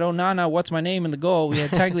team, we had Onana, what's my name, in the goal. We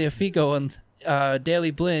had Tagliafico and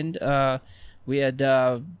Daley Blind. We had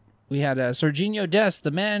Serginho Dest,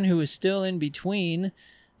 the man who is still in between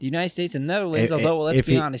the United States and Netherlands. Although, let's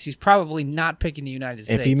be honest, he's probably not picking the United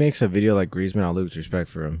States. If he makes a video like Griezmann, I'll lose respect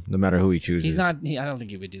for him, no matter who he chooses. He's not. I don't think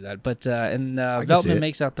he would do that. But can see Veltman it.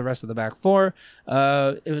 makes out the rest of the back four.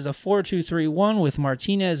 It was a 4-2-3-1 with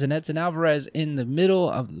Martinez and Edson Alvarez in the middle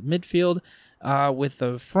of the midfield. With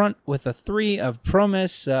the front with a three of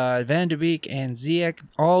Promes, Van de Beek, and Ziyech,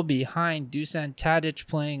 all behind Dusan Tadic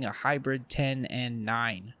playing a hybrid 10 and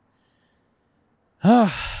 9.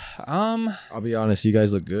 I'll be honest, you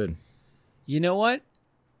guys look good. You know what?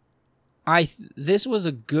 This was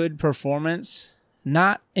a good performance,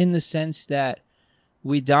 not in the sense that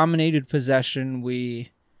we dominated possession.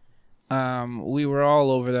 We were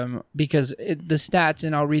all over them because the stats,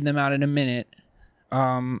 and I'll read them out in a minute.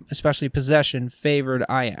 Especially possession, favored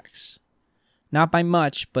Ajax. Not by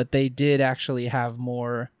much, but they did actually have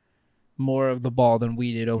more of the ball than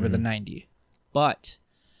we did over the 90. But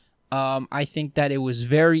I think that it was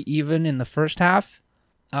very even in the first half.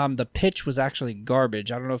 The pitch was actually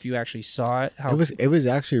garbage. I don't know if you actually saw it. It was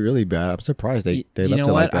actually really bad. I'm surprised they you left know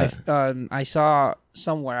it what? like that. I saw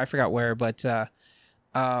somewhere, I forgot where, but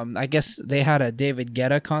I guess they had a David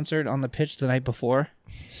Guetta concert on the pitch the night before.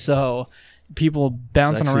 So people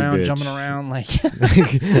bouncing Sexy around, bitch. jumping around, like.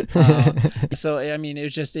 So I mean,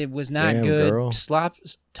 it was not Damn, good. girl.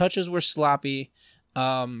 Touches were sloppy.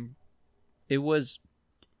 It was,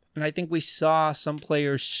 and I think we saw some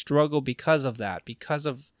players struggle because of that. Because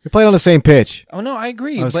of We played on the same pitch. oh no, I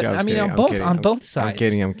agree, I was but kidding. I mean I'm on kidding. both sides.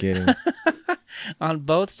 I'm kidding. On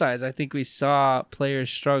both sides, I think we saw players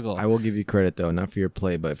struggle. I will give you credit though, not for your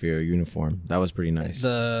play, but for your uniform. That was pretty nice.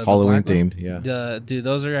 The Halloween black one? themed, yeah. Dude,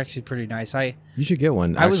 those are actually pretty nice. You should get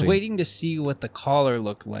one. I was actually. waiting to see what the collar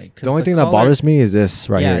looked like. 'cause The only thing that collar- bothers me is this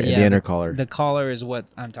right here, the inner collar. The collar is what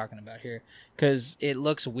I'm talking about here, because it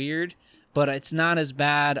looks weird, but it's not as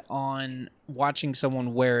bad on watching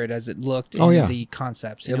someone wear it as it looked in the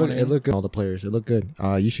concepts. You know what I mean? It looked good. All the players, it looked good.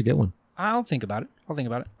 You should get one I'll think about it.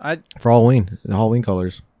 for Halloween. The Halloween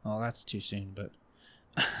colors. Oh, that's too soon, but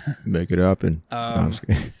Make it happen. No, I'm just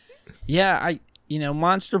kidding. yeah,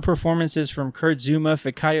 monster performances from Kurt Zuma,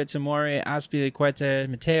 Fikayo Tomori, Azpilicueta,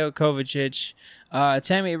 Mateo Kovacic.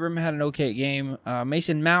 Tammy Abraham had an okay game.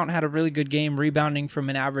 Mason Mount had a really good game, rebounding from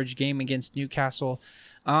an average game against Newcastle.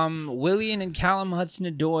 Willian and Callum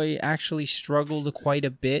Hudson-Odoi actually struggled quite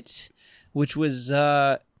a bit, which was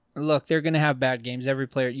look, they're going to have bad games. Every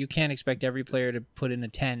player, you can't expect every player to put in a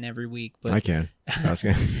 10 every week, but I can. I was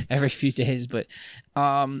kidding. every few days, but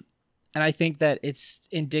and I think that it's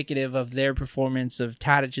indicative of their performance, of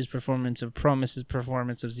Tadic's performance, of Promis's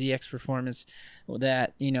performance, of ZX's performance,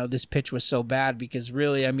 that, this pitch was so bad, because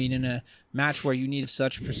really, I mean, in a match where you need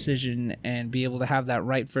such precision and be able to have that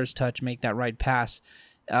right first touch, make that right pass,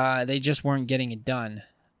 they just weren't getting it done.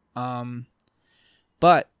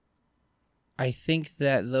 But I think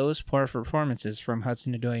that those poor performances from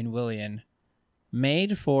Hudson-Odoi and Willian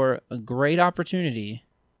made for a great opportunity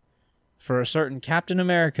for a certain Captain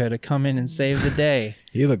America to come in and save the day.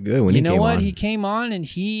 He looked good when he came on. You know what? He came on and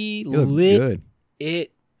he looked lit good.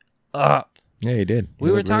 it up. Yeah, he did.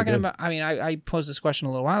 We were talking about, I mean, I posed this question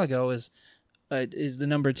a little while ago, is the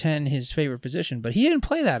number 10 his favorite position? But he didn't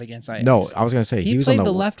play that against Ajax. No, I was going to say, he was played on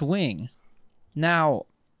the left wing. Now,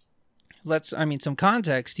 some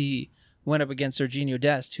context, he went up against Serginho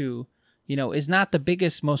Dest, who, is not the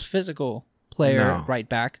biggest, most physical player right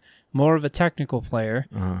back, more of a technical player.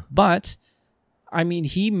 But, I mean,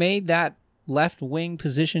 he made that left wing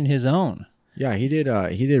position his own. Yeah, he did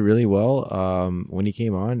really well. When he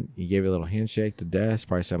came on, he gave a little handshake to Dest,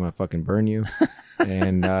 probably said, I'm going to fucking burn you.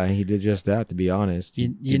 And he did just that, to be honest. He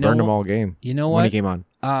burned him all game. You know when what? he came on.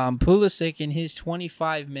 Pulisic, in his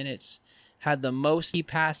 25 minutes, had the most key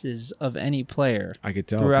passes of any player I could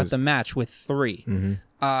tell throughout the match with 3.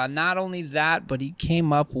 Mm-hmm. Not only that, but he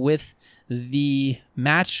came up with the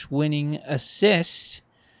match-winning assist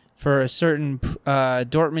for a certain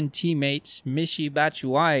Dortmund teammate, Michy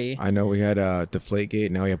Batshuayi. I know we had Deflategate,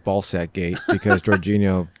 now we have Ballsack Gate, because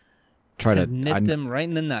Jorginho tried to nipped him right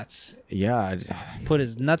in the nuts. Yeah. Put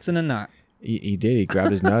his nuts in a knot. He did. He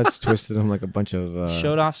grabbed his nuts, twisted them like a bunch of...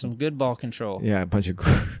 showed off some good ball control. Yeah, a bunch of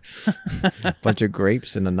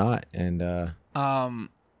grapes in a knot. And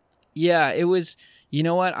yeah, it was... You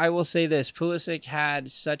know what? I will say this. Pulisic had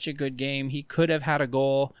such a good game. He could have had a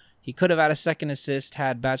goal. He could have had a second assist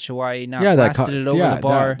had Batshuayi not blasted it over the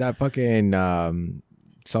bar. That fucking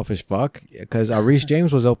selfish fuck. Because Reece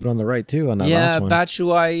James was open on the right, too, on that last one.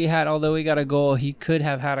 Batshuayi had, although he got a goal, he could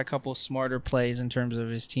have had a couple smarter plays in terms of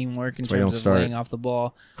his teamwork, in terms of laying off the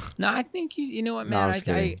ball. No, I think he's... You know what, man?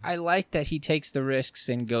 I like that he takes the risks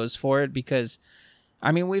and goes for it, because...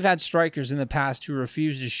 I mean, we've had strikers in the past who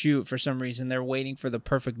refuse to shoot for some reason. They're waiting for the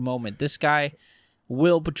perfect moment. This guy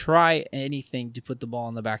will try anything to put the ball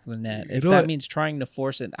in the back of the net. If that means trying to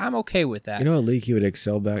force it, I'm okay with that. You know what league he would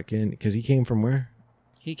excel back in? Because he came from where?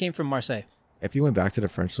 He came from Marseille. If he went back to the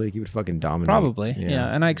French league, he would fucking dominate. Probably, yeah.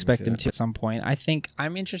 And I expect him to at some point. I think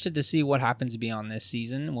I'm interested to see what happens beyond this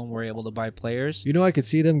season when we're able to buy players. You know, I could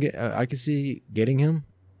see them get. I could see getting him.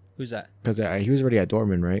 Who's that? Because he was already at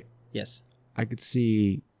Dortmund, right? Yes. I could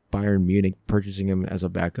see Bayern Munich purchasing him as a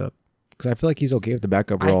backup, because I feel like he's okay with the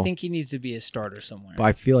backup role. I think he needs to be a starter somewhere. But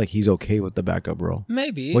I feel like he's okay with the backup role.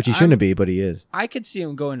 Maybe. Which he shouldn't be, but he is. I could see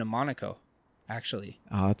him going to Monaco, actually.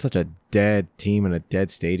 Oh, it's such a dead team in a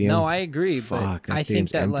dead stadium. No, I agree. Fuck, but I think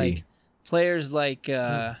that empty. like players like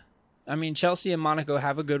I mean, Chelsea and Monaco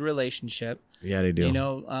have a good relationship. Yeah, they do. You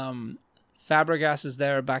know, Fabregas is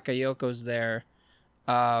there, Bakayoko's there.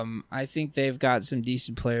 I think they've got some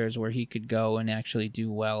decent players where he could go and actually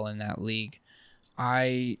do well in that league.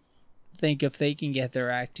 I think if they can get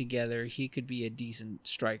their act together, he could be a decent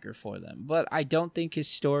striker for them. But I don't think his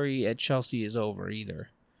story at Chelsea is over either.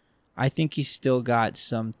 I think he's still got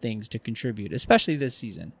some things to contribute, especially this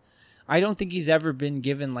season. I don't think he's ever been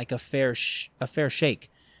given like a fair shake.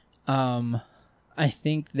 I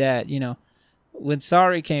think that, when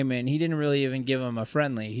Sarri came in, he didn't really even give him a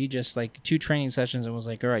friendly. He just 2 training sessions and was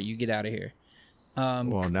like, all right, you get out of here.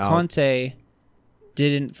 Conte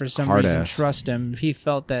didn't, for some reason, trust him.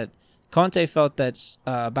 Conte felt that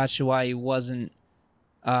Batshuayi wasn't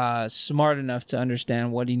smart enough to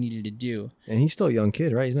understand what he needed to do. And he's still a young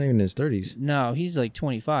kid, right? He's not even in his 30s. No, he's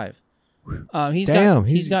 25. He's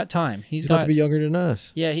got time. He's got to be younger than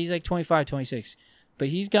us. Yeah, he's 25, 26. But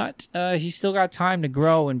he's still got time to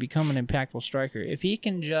grow and become an impactful striker. If he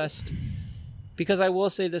can just, because I will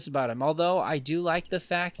say this about him, although I do like the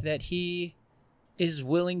fact that he is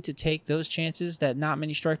willing to take those chances that not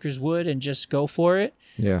many strikers would and just go for it.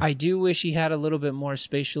 Yeah. I do wish he had a little bit more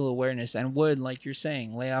spatial awareness and would, like you're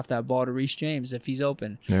saying, lay off that ball to Reece James if he's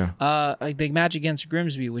open. Yeah. Like the match against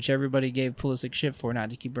Grimsby, which everybody gave Pulisic shit for,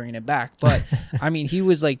 not to keep bringing it back. But, he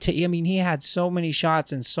was he had so many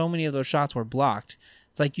shots and so many of those shots were blocked.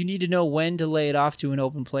 It's like you need to know when to lay it off to an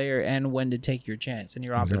open player and when to take your chance and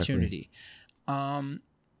your opportunity.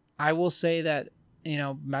 I will say that,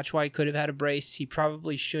 Batshuayi could have had a brace. He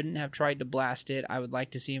probably shouldn't have tried to blast it. I would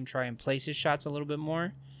like to see him try and place his shots a little bit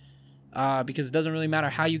more because it doesn't really matter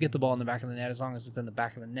how you get the ball in the back of the net as long as it's in the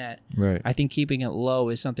back of the net. Right. I think keeping it low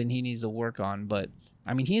is something he needs to work on. But,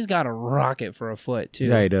 he's got a rocket for a foot, too.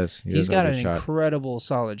 Yeah, he does. He's got an incredible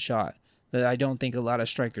solid shot that I don't think a lot of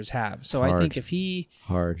strikers have. So I think if he...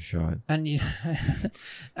 Hard shot. And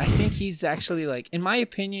I think he's actually, in my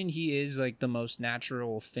opinion, he is, the most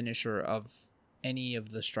natural finisher of any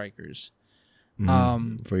of the strikers.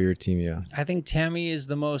 For your team, yeah. I think Tammy is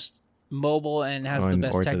the most mobile and has the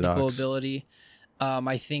best technical ability.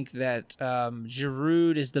 I think that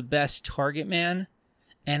Giroud is the best target man,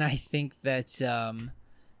 and I think that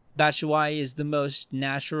Batshuayi is the most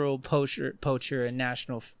natural poacher and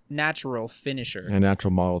natural finisher. A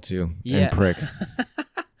natural model too. Yeah. And prick.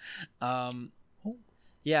 And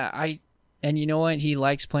you know what? He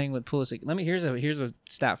likes playing with Pulisic. Here's a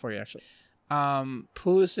stat for you actually.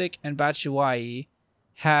 Pulisic and Batshuayi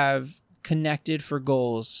have connected for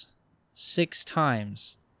goals 6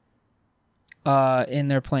 times in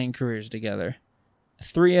their playing careers together.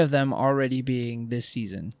 3 of them already being this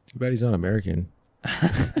season. Too bad he's not American.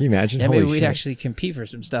 Can you imagine? Yeah, maybe we'd actually compete for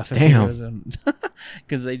some stuff. Damn.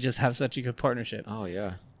 Because they just have such a good partnership. Oh,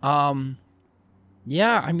 yeah.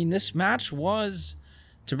 This match was,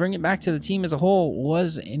 to bring it back to the team as a whole,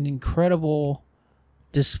 was an incredible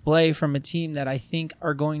display from a team that I think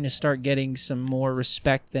are going to start getting some more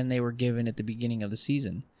respect than they were given at the beginning of the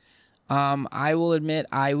season. I will admit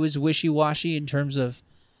I was wishy-washy in terms of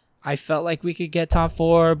I felt like we could get top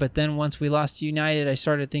 4, but then once we lost to United, I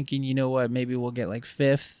started thinking, you know what, maybe we'll get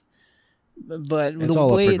 5th. But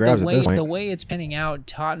the way it's panning out,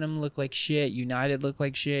 Tottenham look like shit, United look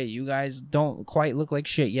like shit, you guys don't quite look like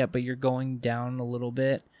shit yet, but you're going down a little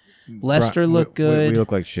bit. Leicester look good. We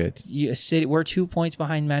look like shit. We're 2 points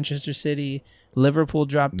behind Manchester City. Liverpool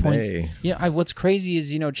dropped points. What's crazy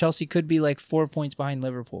is, Chelsea could be 4 points behind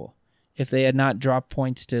Liverpool if they had not dropped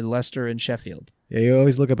points to Leicester and Sheffield. Yeah, you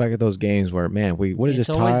always look back at those games where, man, what is this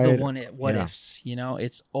tied? It's always the what ifs,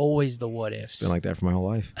 It's always the what ifs. It's been like that for my whole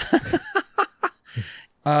life.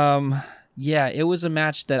 It was a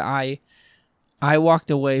match that I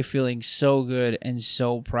walked away feeling so good and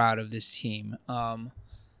so proud of this team.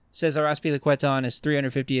 Cesar Azpilicueta on his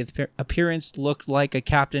 350th appearance looked like a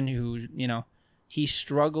captain who, he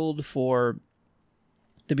struggled for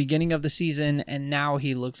the beginning of the season, and now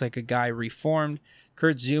he looks like a guy reformed.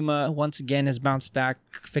 Kurt Zouma once again has bounced back.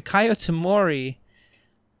 Fikayo Tomori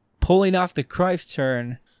pulling off the Cruyff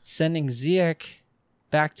turn, sending Ziyech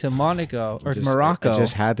back to Morocco. It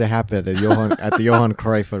just had to happen at the Johan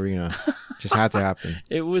Cruyff Arena. Just had to happen.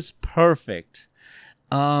 It was perfect.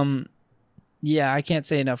 I can't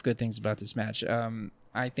say enough good things about this match.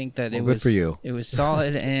 I think that it was good for you. It was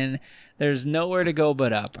solid, and there's nowhere to go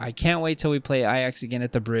but up. I can't wait till we play Ajax again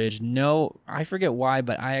at the Bridge. No, I forget why,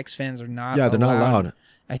 but Ajax fans are not. Yeah, they're not allowed.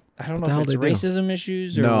 I don't know if it's racism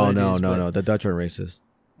issues or no. The Dutch are racist.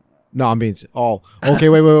 No, I'm being. Oh, okay.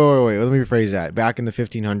 Wait. Let me rephrase that. Back in the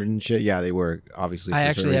 1500s and shit, yeah, they were obviously. I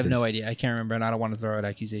actually have no idea. I can't remember, and I don't want to throw out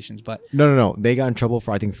accusations, but no. They got in trouble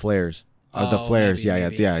for flares. The flares,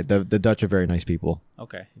 maybe. The Dutch are very nice people.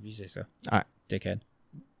 Okay, if you say so. Dickhead.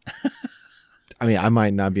 I mean, I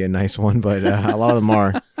might not be a nice one, but a lot of them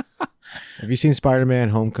are. Have you seen Spider-Man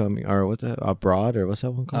Homecoming, or what's that, Abroad, or what's that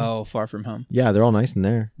one called? Oh, Far From Home. Yeah, they're all nice in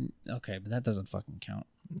there. Okay, but that doesn't fucking count.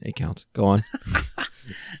 It counts. Go on.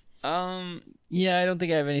 Yeah, I don't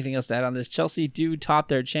think I have anything else to add on this. Chelsea do top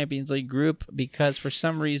their Champions League group because for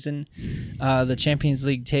some reason the Champions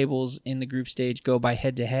League tables in the group stage go by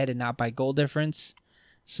head-to-head and not by goal difference.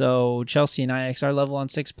 So Chelsea and Ajax are level on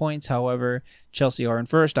 6 points. However, Chelsea are in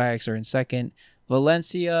first, Ajax are in second.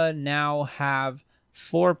 Valencia now have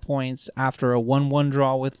 4 points after a 1-1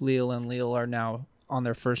 draw with Lille, and Lille are now on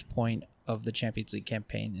their first point of the Champions League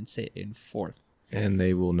campaign and sit in fourth. And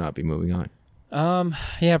they will not be moving on.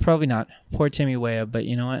 Yeah, probably not. Poor Timmy Weah, but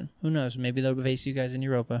you know what? Who knows? Maybe they'll face you guys in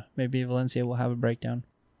Europa. Maybe Valencia will have a breakdown.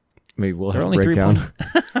 Maybe we'll They're have a only 3 breakdown.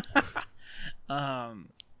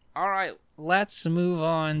 All right, let's move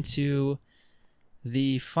on to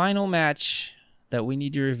the final match that we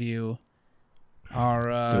need to review.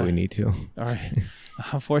 Do we need to? All right.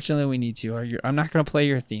 Unfortunately, we need to. I'm not going to play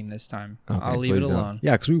your theme this time. Okay, I'll leave it please don't. alone.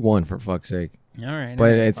 Yeah, because we won, for fuck's sake. All right. But all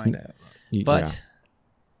right, it's... fine. Yeah. But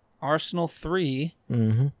Arsenal 3,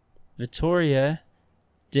 Mm-hmm. Victoria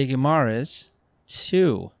de Guimarães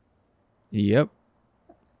 2. Yep.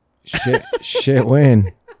 Shit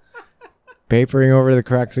win. Papering over the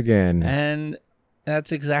cracks again. And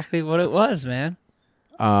that's exactly what it was, man.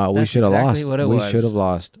 We That's should have exactly lost. what it We was. should have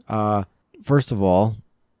lost. First of all,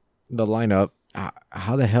 the lineup.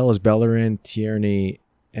 How the hell is Bellerin, Tierney,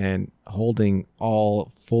 and Holding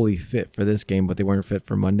all fully fit for this game, but they weren't fit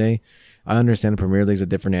for Monday? I understand the Premier League's a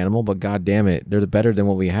different animal, but god damn it, they're better than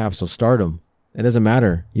what we have, so start them. It doesn't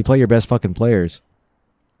matter. You play your best fucking players.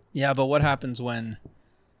 Yeah, but what happens when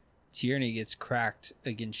Tierney gets cracked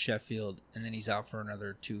against Sheffield and then he's out for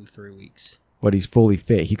another 2-3 weeks? But he's fully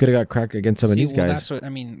fit. He could have got cracked against some of these guys. That's what I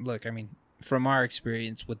mean. Look, from our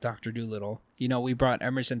experience with Dr. Doolittle, we brought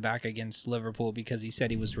Emerson back against Liverpool because he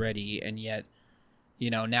said he was ready, and yet,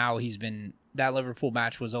 now that Liverpool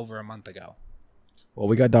match was over a month ago. Well,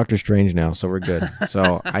 we got Doctor Strange now, so we're good.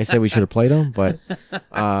 So I said we should have played him, but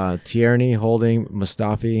Tierney, Holding,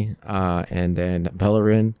 Mustafi, and then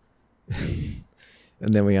Bellerin. And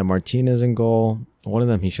then we have Martinez in goal. One of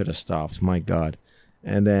them he should have stopped. My God.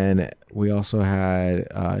 And then we also had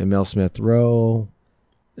Emil Smith-Rowe.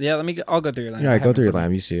 Yeah, I'll go through your line. Yeah, go through your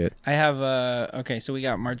line. You see it. I have, okay, so we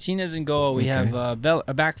got Martinez in goal. We have a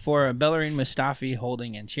back four, Bellerin, Mustafi,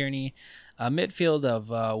 Holding, and Tierney. A midfield of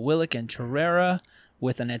Willock and Torreira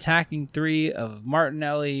with an attacking three of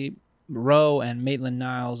Martinelli, Rowe, and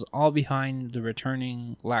Maitland-Niles, all behind the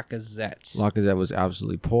returning Lacazette. Lacazette was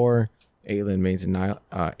absolutely poor.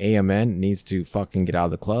 AMN needs to fucking get out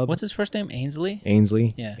of the club. What's his first name? Ainsley?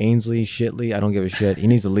 Yeah. Ainsley, Shitley. I don't give a shit. He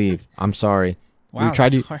needs to leave. I'm sorry. Wow,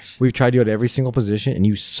 we've tried you at every single position, and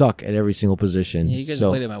you suck at every single position. Yeah, you guys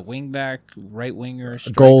played him at wingback, right winger,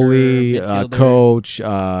 striker, goalie, coach,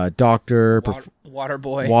 doctor, water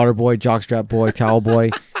boy, jockstrap boy, towel boy.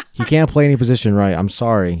 He can't play any position right. I'm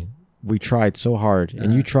sorry. We tried so hard,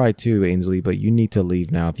 and you tried too, Ainsley, but you need to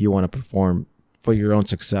leave now if you want to perform for your own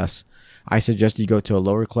success. I suggest you go to a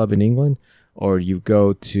lower club in England, or you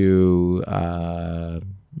go to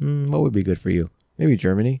what would be good for you? Maybe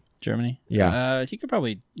Germany. Yeah. He could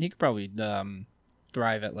probably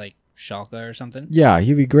thrive at like Schalke or something. Yeah,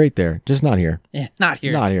 he'd be great there. Just not here. Yeah, not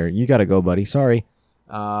here. Not here. You got to go, buddy. Sorry.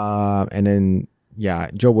 And then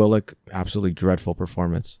Joe Willock, absolutely dreadful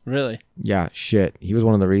performance. Really? Yeah, shit. He was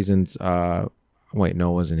one of the reasons. Wait,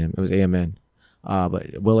 no, it wasn't him. It was AMN.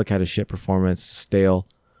 But Willock had a shit performance. Stale.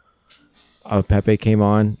 Pepe came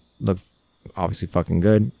on. Looked obviously fucking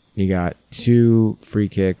good. He got 2 free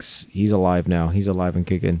kicks. He's alive now. He's alive and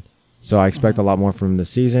kicking. So I expect a lot more from him this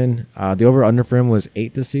season. The over-under for him was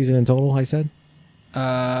 8 this season in total, I said?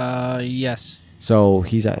 Yes. So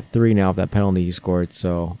he's at 3 now of that penalty he scored.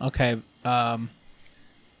 So Okay.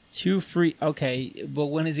 2 free. Okay, but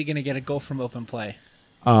when is he going to get a goal from open play?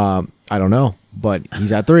 I don't know. But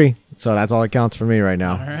he's at 3. So that's all that counts for me right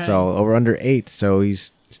now. All right. So over-under 8. So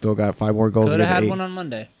he's still got 5 more goals. Could have had 8. one on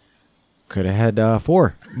Monday. Could have had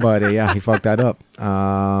 4, but he fucked that up.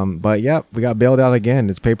 But yeah, we got bailed out again.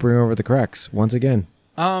 It's papering over the cracks once again.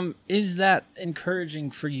 Is that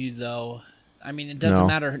encouraging for you though? I mean, it doesn't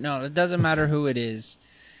matter. No, it doesn't matter who it is.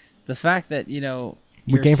 The fact that we your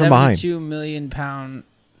came from behind. £72 million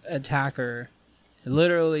attacker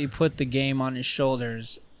literally put the game on his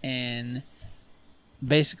shoulders and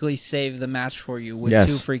basically saved the match for you with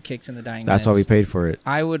 2 free kicks in the dying That's minutes. why we paid for it.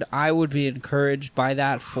 I would be encouraged by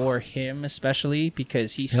that for him, especially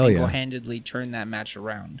because he Hell yeah. single-handedly turned that match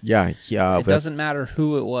around. Yeah. It doesn't matter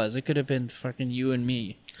who it was. It could have been fucking you and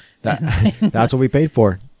me. That's what we paid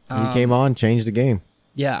for. He came on, changed the game.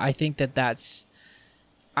 Yeah, I think that's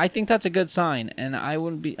a good sign, and I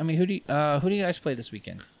wouldn't be. I mean, who do you guys play this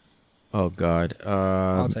weekend? Oh God,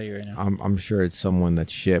 I'll tell you right now. I'm sure it's someone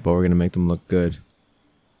that's shit, but we're gonna make them look good.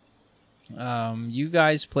 You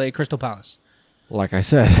guys play Crystal Palace. Like I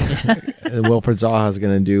said, Wilfred Zaha's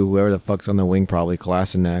gonna do whoever the fuck's on the wing, probably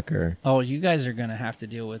Kolasinac or. Oh, you guys are gonna have to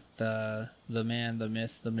deal with the man, the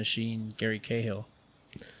myth, the machine, Gary Cahill.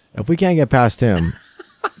 If we can't get past him,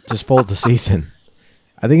 just fold the season.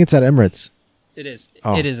 I think it's at Emirates. It is.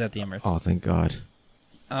 Oh. It is at the Emirates. Oh, thank God.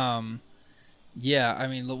 Yeah, I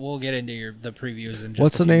mean, we'll get into the previews in just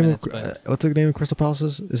What's a the few name minutes, of what's the name of Crystal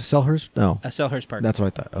Palace's? Is it Selhurst? No, Selhurst Park. that's what I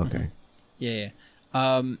thought. Okay. Yeah.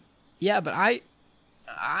 Yeah, but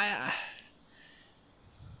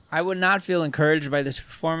I would not feel encouraged by this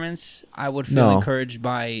performance. I would feel encouraged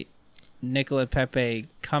by Nicola Pepe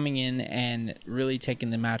coming in and really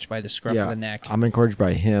taking the match by the scruff of the neck. I'm encouraged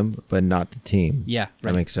by him, but not the team. Yeah, right.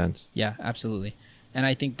 That makes sense. Yeah, absolutely. And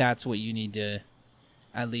I think that's what you need to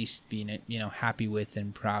at least be, happy with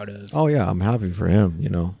and proud of. Oh yeah, I'm happy for him.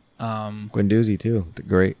 Guendouzi too.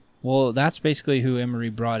 Great. Well, that's basically who Emery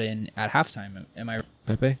brought in at halftime. Am I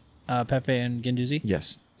Pepe? Pepe and Guendouzi?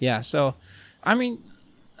 Yes. Yeah. So, I mean,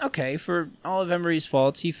 okay, for all of Emery's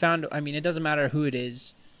faults, he found. I mean, it doesn't matter who it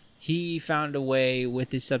is. He found a way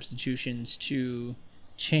with his substitutions to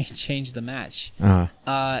change the match.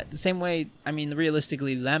 The same way, I mean,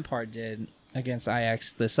 realistically, Lampard did against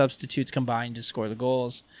Ajax. The substitutes combined to score the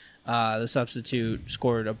goals. The substitute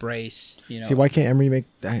scored a brace. See, why can't Emery make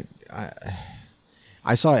that?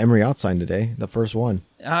 I saw Emery outside today, the first one.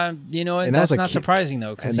 That's not surprising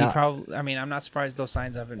though, because probably. I mean, I'm not surprised those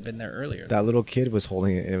signs haven't been there earlier. That little kid was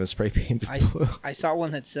holding it, and it was spray painted blue. I saw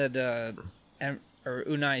one that said,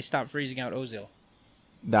 Unai, stop freezing out Ozil.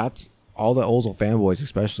 That's all the Ozil fanboys,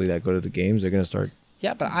 especially that go to the games. They're gonna start.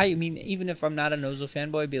 Yeah, but I mean, even if I'm not an Ozil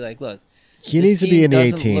fanboy, I'd be like, look, he needs to be in the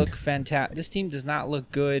 18. Look fantastic. This team does not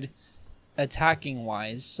look good attacking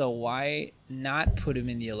wise, so why not put him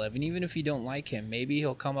in the 11? Even if you don't like him, maybe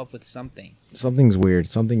he'll come up with something. Something's weird.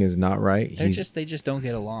 Something is not right. They just don't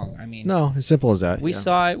get along. I mean, no, as simple as that. We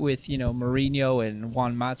saw it with Mourinho and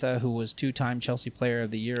Juan Mata, who was 2-time Chelsea Player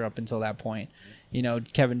of the Year up until that point.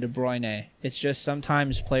 Kevin De Bruyne. It's just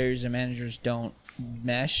sometimes players and managers don't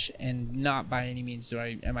mesh, and not by any means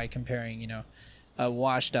am I comparing a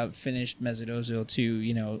washed up, finished Mesut Ozil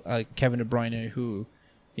to Kevin De Bruyne who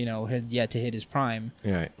had yet to hit his prime.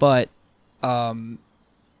 Right. But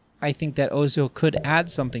I think that Ozil could add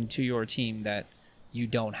something to your team that you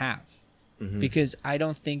don't have. Mm-hmm. Because I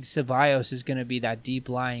don't think Ceballos is going to be that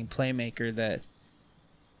deep-lying playmaker that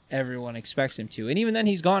everyone expects him to. And even then,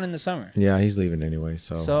 he's gone in the summer. Yeah, he's leaving anyway,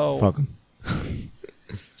 so fuck him.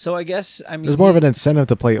 So I guess, I mean... There's more of an incentive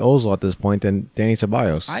to play Ozil at this point than Danny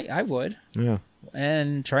Ceballos. I would. Yeah.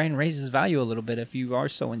 And try and raise his value a little bit if you are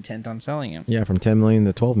so intent on selling him. Yeah, from $10 million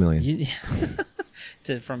to $12 million.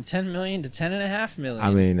 From $10 million to $10.5 million. I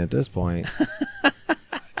mean, at this point,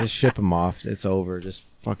 just ship him off. It's over. Just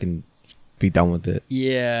fucking be done with it.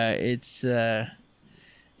 Yeah, it's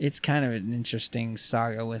kind of an interesting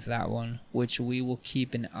saga with that one, which we will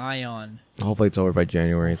keep an eye on. Hopefully, it's over by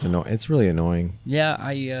January. It's really annoying. Yeah,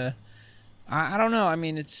 I don't know. I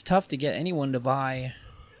mean, it's tough to get anyone to buy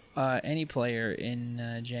any player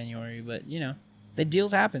in January, but the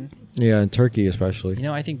deals happen. Yeah, in Turkey especially.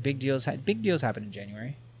 I think big deals happen in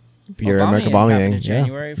January. Pierre-Emerick Aubameyang happened in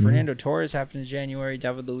January. Yeah. Fernando Torres happened in January.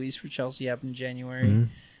 David Luiz for Chelsea happened in January.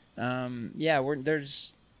 Mm-hmm.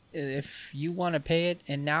 There's if you want to pay it,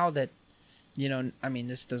 and now that I mean,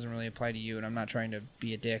 this doesn't really apply to you, and I'm not trying to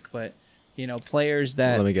be a dick, but players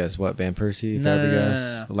that let me guess, what, Van Persie, Fabregas,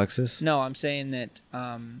 no. Alexis? No, I'm saying that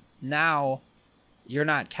now you're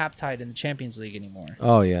not cap tied in the Champions League anymore.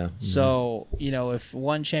 Oh yeah. Mm-hmm. So if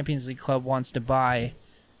one Champions League club wants to buy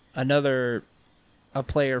a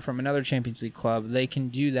player from another Champions League club, they can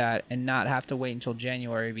do that and not have to wait until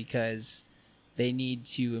January because they need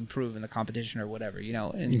to improve in the competition or whatever,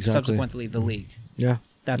 and exactly. subsequently the league. Yeah.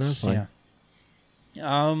 That's fine.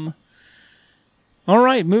 All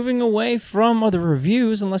right, moving away from other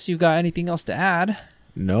reviews, unless you've got anything else to add.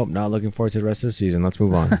 Nope, not looking forward to the rest of the season. Let's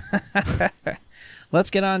move on. Let's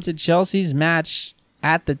get on to Chelsea's match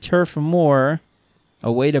at the Turf Moor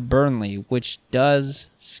away to Burnley, which does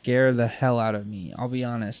scare the hell out of me, I'll be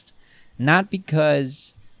honest. Not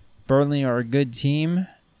because Burnley are a good team,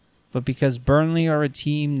 but because Burnley are a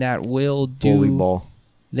team that will do... Bully ball.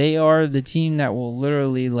 They are the team that will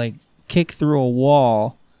literally kick through a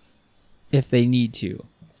wall if they need to.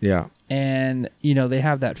 Yeah. And, they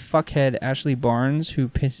have that fuckhead Ashley Barnes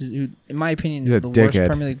who, in my opinion, He's is a the worst dickhead.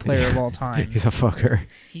 Premier League player of all time. He's a fucker.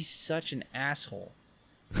 He's such an asshole.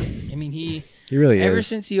 I mean, he really ever is.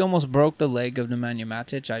 since he almost broke the leg of Nemanja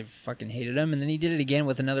Matic, I fucking hated him. And then he did it again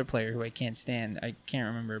with another player who I can't stand. I can't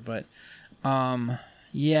remember. But,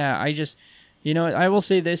 yeah, I just... I will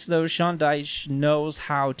say this, though. Sean Dyche knows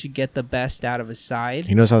how to get the best out of his side.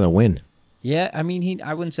 He knows how to win. Yeah, I mean,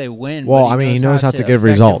 I wouldn't say win. Well, but he knows how to get a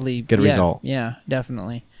result. Get a result. Yeah,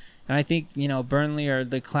 definitely. And I think, Burnley are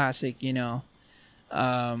the classic, for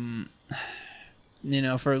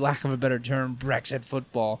lack of a better term, Brexit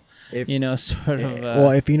football. Sort of.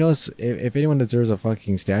 Well, if he knows, if anyone deserves a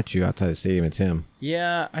fucking statue outside the stadium, it's him.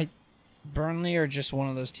 Yeah, Burnley are just one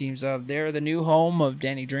of those teams. They're the new home of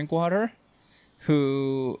Danny Drinkwater,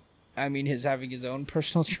 who, is having his own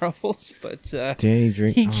personal troubles, but Danny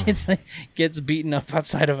he gets beaten up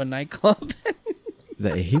outside of a nightclub.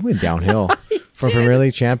 He went downhill from Premier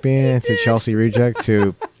League champion to Chelsea reject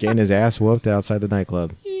to getting his ass whooped outside the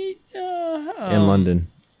nightclub in London.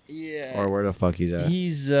 Yeah, or where the fuck he's at.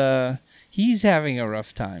 He's having a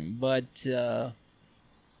rough time, but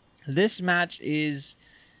this match is.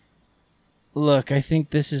 Look, I think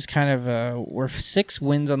this is kind of we're 6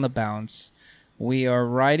 wins on the bounce. We are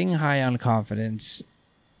riding high on confidence.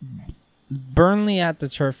 Burnley at the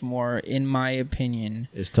Turf Moor, in my opinion,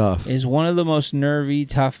 It's tough. Is one of the most nervy,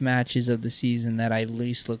 tough matches of the season that I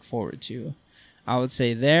least look forward to. I would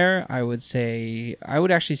say there. I would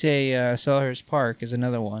actually say Selhurst Park is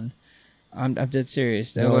another one. I'm dead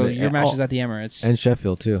serious. Your match is at the Emirates. And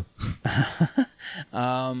Sheffield, too.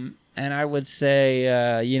 And I would say,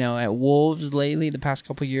 at Wolves lately, the past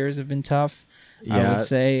couple of years have been tough. Yeah. I would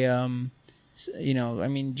say,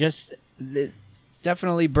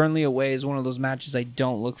 definitely Burnley away is one of those matches I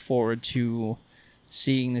don't look forward to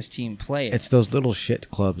seeing this team play. It's those little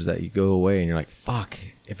shit clubs that you go away and you're like, fuck.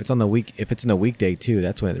 If it's in the weekday too,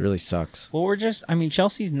 that's when it really sucks. Well,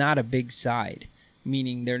 Chelsea's not a big side,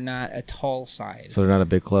 meaning they're not a tall side. So they're not a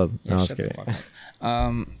big club. Yeah, No, I was shut the kidding. fuck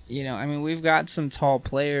up. We've got some tall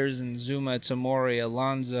players in Zuma, Tomori,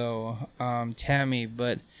 Alonso, Tammy,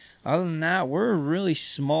 but other than that, we're a really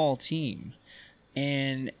small team.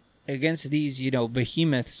 And against these,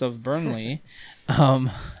 behemoths of Burnley,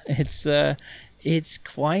 it's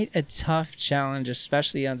quite a tough challenge,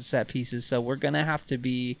 especially on set pieces. So we're gonna have to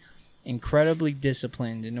be incredibly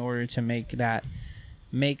disciplined in order to make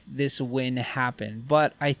this win happen.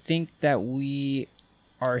 But I think that we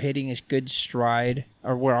are hitting a good stride,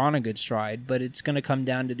 or we're on a good stride. But it's gonna come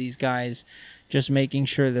down to these guys just making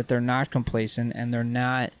sure that they're not complacent and they're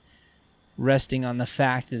not resting on the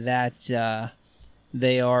fact that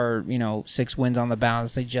they are, 6 wins on the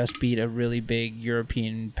bounce. They just beat a really big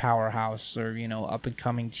European powerhouse or,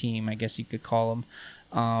 up-and-coming team, I guess you could call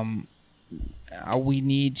them. We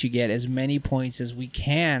need to get as many points as we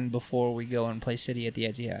can before we go and play City at the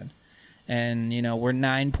Etihad. And, we're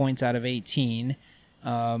 9 points out of 18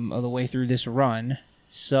 of the way through this run.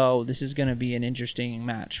 So this is going to be an interesting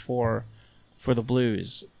match for the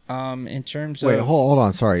Blues. In terms of... Wait, hold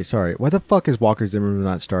on. Sorry. Why the fuck is Walker Zimmerman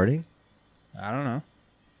not starting? I don't know.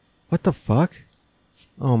 What the fuck?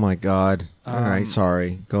 Oh my god. All right,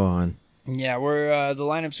 sorry. Go on. Yeah, we're the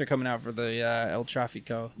lineups are coming out for the El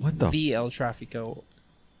Tráfico. What the El Tráfico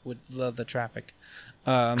would love the traffic.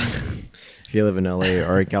 If you live in LA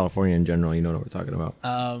or in California in general, you know what we're talking about.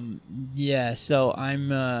 Yeah, so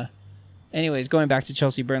I'm anyways, going back to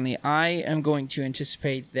Chelsea Burnley, I am going to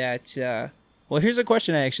anticipate that well, here's a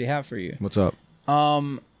question I actually have for you. What's up?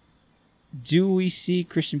 Do we see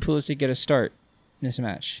Christian Pulisic get a start in this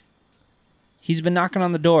match? He's been knocking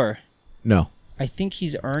on the door. No. I think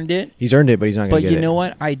he's earned it. He's earned it, but he's not going to get it. But you know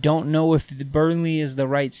what? I don't know if the Burnley is the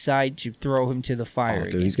right side to throw him to the fire. Oh,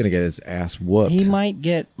 dude, he's going to get his ass whooped. He might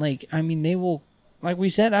get, they will, like we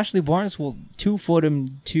said, Ashley Barnes will 2-foot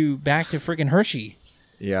him back to freaking Hershey.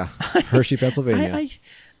 Yeah. Hershey, Pennsylvania.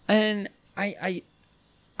 I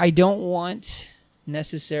don't want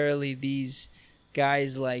necessarily these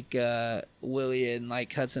guys like Willian,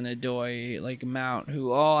 like Hudson-Odoi, like Mount,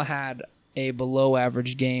 who all had a below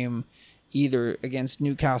average game either against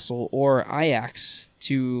Newcastle or Ajax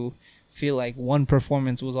to feel like one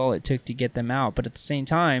performance was all it took to get them out. But at the same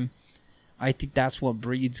time, I think that's what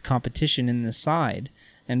breeds competition in the side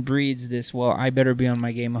and breeds this, well, I better be on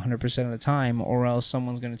my game 100% of the time or else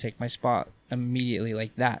someone's going to take my spot immediately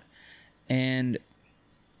like that. And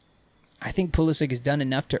I think Pulisic has done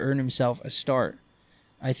enough to earn himself a start.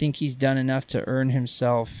 I think he's done enough to earn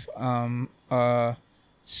himself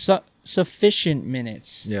sufficient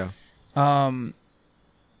minutes. Yeah. I'm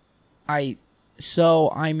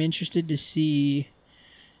interested to see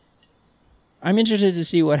I'm interested to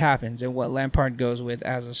see what happens and what Lampard goes with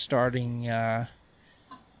as a starting 11.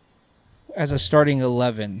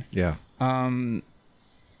 Yeah.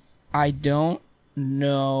 I don't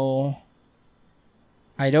know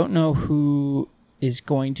who is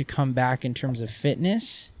going to come back in terms of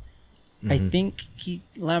fitness. I think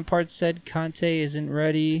Lampard said Conte isn't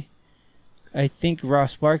ready. I think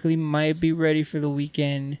Ross Barkley might be ready for the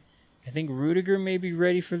weekend. I think Rudiger may be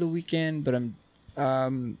ready for the weekend, but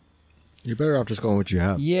You're better off just going with what you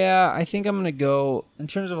have. yeah, I think I'm going to go, in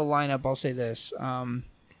terms of a lineup, I'll say this. Kepa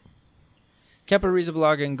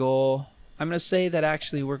Arrizabalaga in goal. I'm going to say that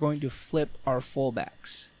actually we're going to flip our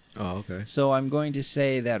fullbacks. Oh, okay. So I'm going to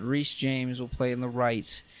say that Reece James will play in the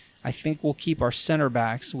right. I think we'll keep our center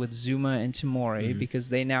backs with Zuma and Tomori because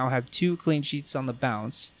they now have 2 clean sheets on the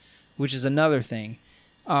bounce, which is another thing.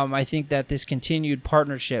 I think that this continued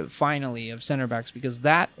partnership, finally, of center backs, because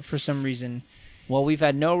that, for some reason, while we've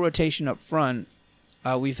had no rotation up front,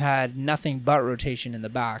 we've had nothing but rotation in the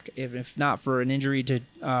back. If not for an injury to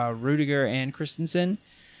Rudiger and Christensen,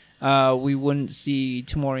 we wouldn't see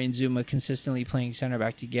Tomori and Zuma consistently playing center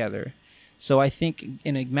back together. So I think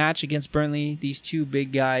in a match against Burnley, these 2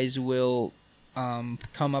 big guys will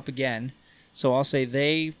come up again. So I'll say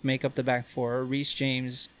they make up the back 4. Reece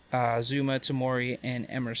James, Zuma, Tomori, and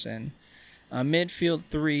Emerson. A midfield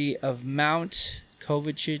 3 of Mount,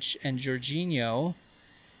 Kovacic, and Jorginho.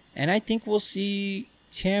 And I think we'll see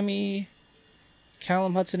Tammy,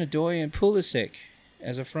 Callum Hudson-Odoi, and Pulisic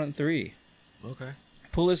as a front 3. Okay.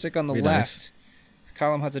 Pulisic on the Be left, nice.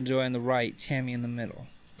 Callum Hudson-Odoi on the right, Tammy in the middle.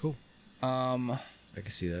 Cool. I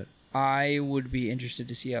can see that. I would be interested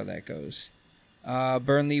to see how that goes.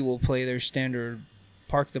 Burnley will play their standard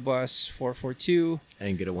park the bus 4-4-2.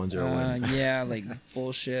 And get a 1-0 win. Yeah, like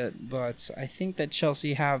bullshit. But I think that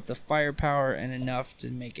Chelsea have the firepower and enough to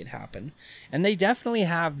make it happen, and they definitely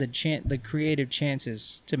have the creative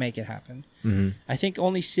chances to make it happen. I think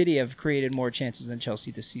only City have created more chances than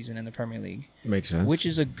Chelsea this season in the Premier League, Makes sense. which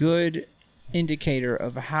is a good indicator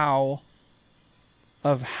of how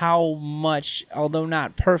much, although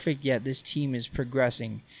not perfect yet, this team is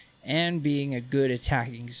progressing and being a good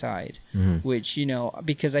attacking side. Which,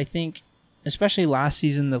 because I think, especially last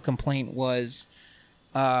season, the complaint was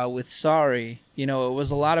with Sarri. It was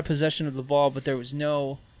a lot of possession of the ball, but there was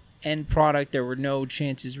no end product. There were no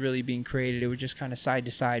chances really being created. It was just kind of side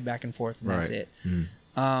to side, back and forth, and that's it.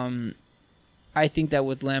 I think that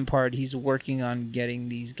with Lampard, he's working on getting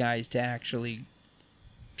these guys to actually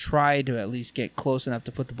try to at least get close enough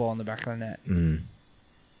to put the ball in the back of the net.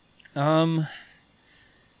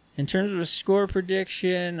 In terms of a score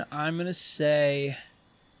prediction, I'm going to say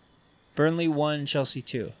Burnley 1, Chelsea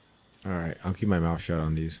 2. All right. I'll keep my mouth shut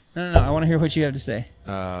on these. No. I want to hear what you have to say.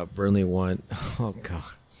 Burnley 1. Oh, God.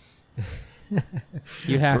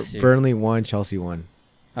 You have to. Burnley 1, Chelsea 1.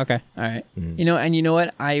 Okay. All right. And you know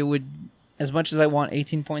what? I would, as much as I want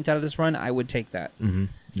 18 points out of this run, I would take that.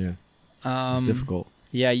 Yeah. It's difficult.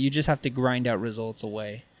 Yeah, you just have to grind out results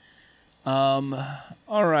away. All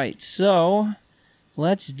right. So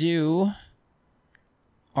let's do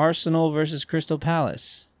Arsenal versus Crystal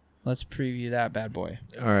Palace. Let's preview that bad boy.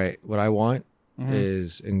 All right. What I want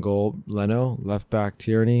is in goal, Leno, left back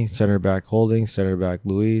Tierney, center back Holding, center back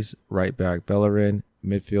Luiz, right back Bellerin,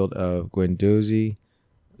 midfield of Guendouzi,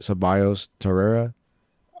 Ceballos, Torreira,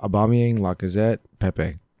 Aubameyang, Lacazette,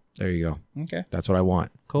 Pepe. There you go. Okay. That's what I want.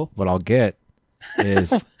 Cool. What I'll get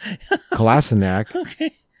is Kolasinac,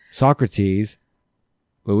 Okay. Socrates,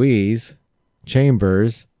 Luiz,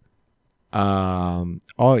 Chambers. You know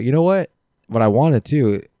what? What I wanted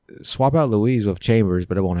to swap out Luiz with Chambers,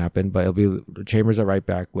 but it won't happen. But it'll be Chambers at right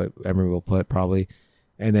back, what Emery will put probably,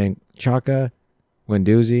 and then Xhaka,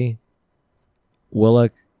 Guendouzi,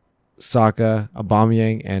 Willock, Saka,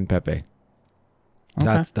 Aubameyang, and Pepe.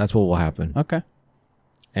 Okay. That's what will happen. Okay.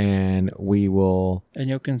 And we will. And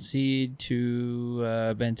you'll concede to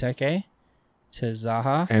Benteke, to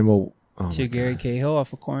Zaha, And we'll. Oh to my Gary God. Cahill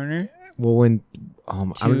off a corner. We'll win.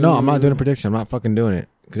 I'm not doing a prediction. I'm not fucking doing it.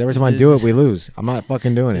 Because every time I do it, we lose. I'm not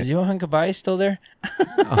fucking doing Is it. Johan Cabaye still there?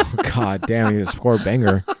 Oh, God damn. You score a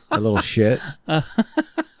banger. That little shit. I'm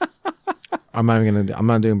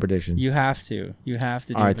not doing prediction. You have to. You have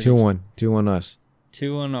to do All right, 2-1. 2-1 us.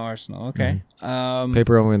 2-1 Arsenal. Okay.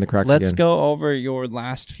 Paper over in the cracks Let's again. go over your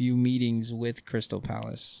last few meetings with Crystal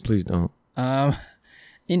Palace. Please don't.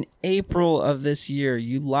 In April of this year,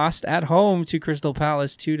 you lost at home to Crystal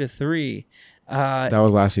Palace 2-3. That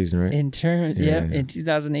was last season, right? In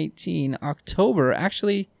 2018, October,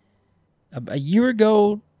 actually a year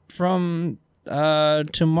ago from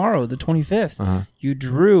tomorrow, the 25th. You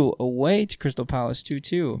drew away to Crystal Palace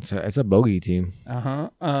 2-2. It's a bogey team.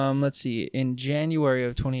 Let's see. In January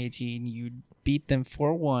of 2018, you beat them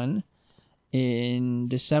 4-1. In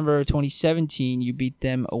December of 2017, you beat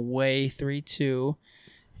them away 3-2.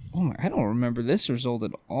 Oh, I don't remember this result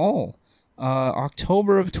at all.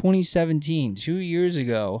 October of 2017, 2 years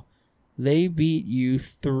ago, they beat you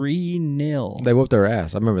 3-0. They whooped their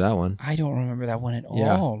ass. I remember that one. I don't remember that one at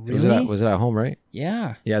Yeah. all. Really? Was it at home, right?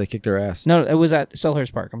 Yeah. Yeah, they kicked their ass. No, it was at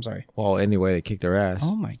Selhurst Park. I'm sorry. Well, anyway, they kicked their ass.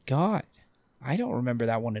 Oh, my God. I don't remember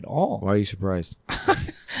that one at all. Why are you surprised?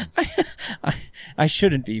 I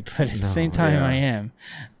shouldn't be, but at the same time, I am.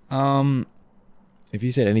 If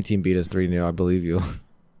you said any team beat us 3-0, I believe you.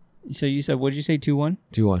 So you said, what did you say, 2-1?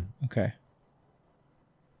 2-1. Okay.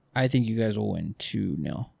 I think you guys will win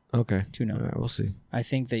 2-0. Okay. 2-0. All right, we'll see. I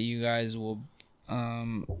think that you guys will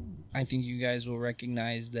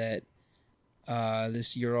recognize that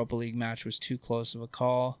this Europa League match was too close of a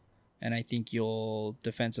call, and I think you'll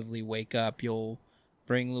defensively wake up. You'll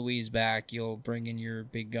bring Luiz back. You'll bring in your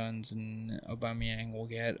big guns, and Aubameyang will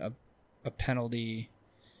get a penalty.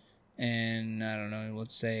 And I don't know.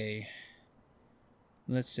 Let's say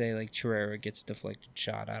like Torreira gets a deflected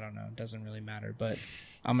shot. I don't know. It doesn't really matter, but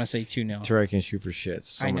I'm gonna say 2-0. Torreira can shoot for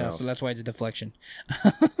shits. I know, so that's why it's a deflection.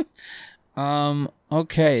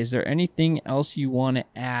 Okay. Is there anything else you want to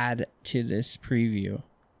add to this preview?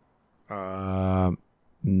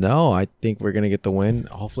 No, I think we're gonna get the win.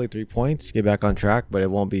 Hopefully 3 points, get back on track, but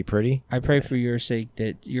it won't be pretty. I pray for your sake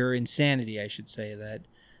that your insanity, I should say, that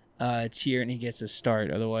it's here and he gets a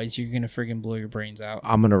start. Otherwise, you're gonna friggin' blow your brains out.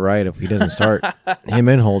 I'm gonna write if he doesn't start. Him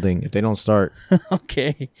and Holding, if they don't start.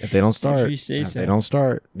 Okay. If they don't start, they don't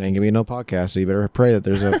start, they ain't gonna be no podcast. So you better pray that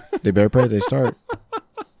they better pray that they start.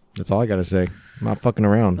 That's all I gotta say. I'm not fucking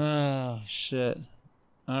around. Oh shit.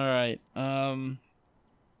 All right.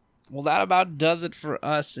 Well, that about does it for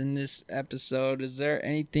us in this episode. Is there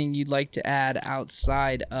anything you'd like to add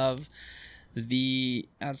outside of Chelsea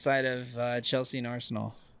and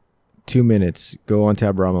Arsenal? 2 minutes. Go on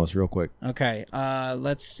Tab Ramos real quick. Okay.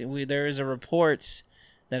 Let's see. There is a report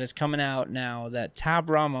that is coming out now that Tab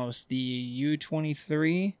Ramos, the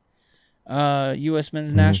U23 U.S.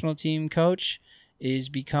 men's national team coach, is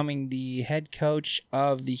becoming the head coach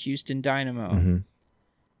of the Houston Dynamo.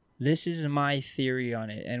 This is my theory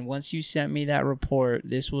on it. And once you sent me that report,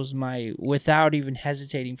 this was without even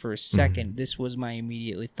hesitating for a second, this was my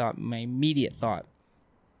immediate thought.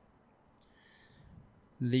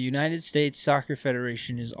 The United States Soccer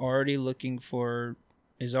Federation is already moving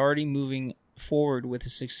forward with a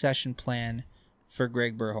succession plan for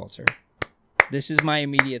Greg Berhalter. This is my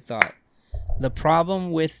immediate thought. The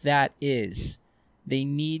problem with that is they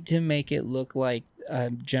need to make it look like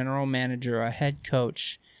a general manager, a head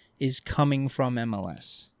coach, is coming from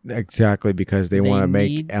MLS. Exactly, because they want to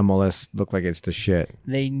make MLS look like it's the shit.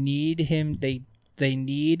 They need him. They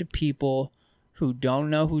need people who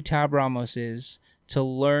don't know who Tab Ramos is to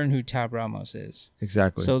learn who Tab Ramos is.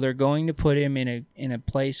 Exactly. So they're going to put him in a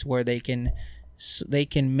place where they can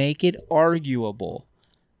make it arguable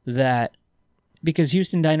that, because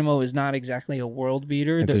Houston Dynamo is not exactly a world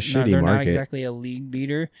beater. It's a shitty they're market. not exactly a league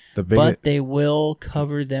beater, but they will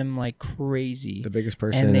cover them like crazy. The biggest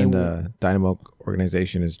person in the Dynamo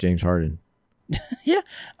organization is James Harden. Yeah,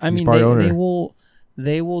 I mean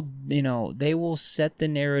they will set the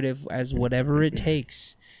narrative as whatever it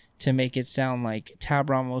takes to make it sound like Tab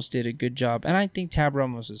Ramos did a good job, and I think Tab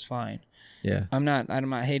Ramos is fine. Yeah, I'm not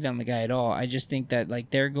hating on the guy at all. I just think that like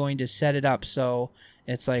they're going to set it up so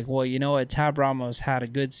it's like, well, you know what, Tab Ramos had a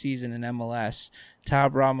good season in MLS.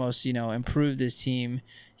 Tab Ramos, improved his team.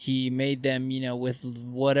 He made them, with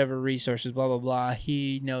whatever resources, blah, blah, blah.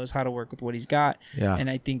 He knows how to work with what he's got. Yeah. And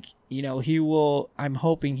I think, I'm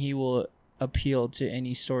hoping he will appeal to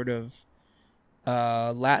any sort of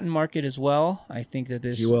Latin market as well. I think that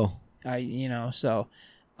this... He will. That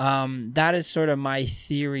is sort of my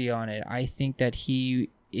theory on it. I think that he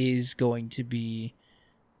is going to be...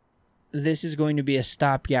 This is going to be a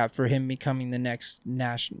stopgap for him becoming the next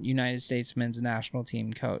United States men's national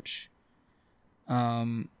team coach.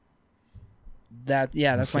 That's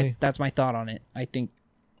my thought on it. I think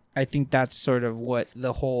that's sort of what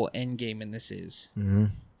the whole end game in this is. Mm-hmm.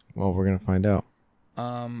 Well, we're gonna find out.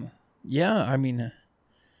 Yeah, I mean,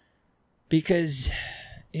 because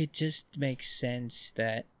it just makes sense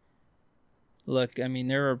that. Look, I mean,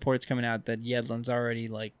 there are reports coming out that Yedlin's already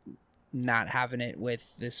like not having it with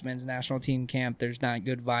this men's national team camp. There's not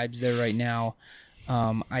good vibes there right now.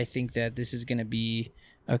 I think that this is going to be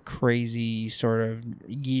a crazy sort of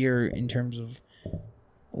year in terms of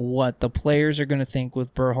what the players are going to think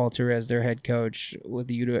with Berhalter as their head coach, with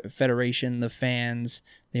the Federation, the fans,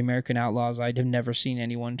 the American Outlaws. I'd have never seen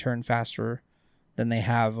anyone turn faster than they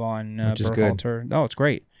have on Berhalter. Oh, it's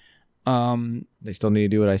great. They still need to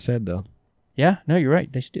do what I said, though. Yeah, no, you're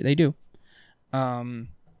right. They do.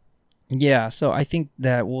 Yeah, so I think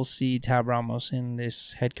that we'll see Tab Ramos in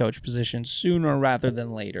this head coach position sooner rather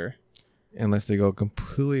than later. Unless they go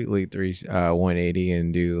completely 180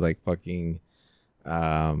 and do like fucking,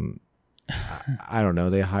 I don't know.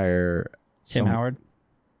 They hire Tim Howard.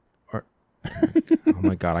 Oh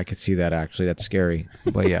my God, I could see that actually. That's scary.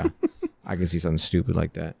 But yeah, I could see something stupid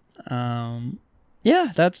like that.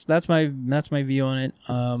 Yeah, that's my view on it.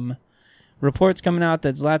 Reports coming out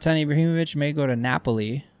that Zlatan Ibrahimovic may go to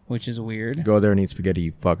Napoli, which is weird. Go there and eat spaghetti,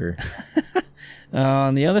 you fucker.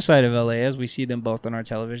 On the other side of LA, as we see them both on our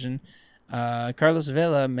television, Carlos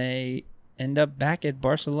Vela may end up back at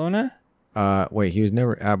Barcelona. Wait, he was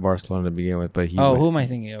never at Barcelona to begin with, but he. Oh, who am I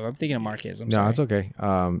thinking of? I'm thinking of Marquez. I'm sorry. No, it's okay.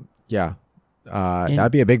 Yeah.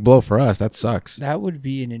 That'd be a big blow for us. That sucks. That would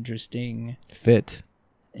be an interesting fit,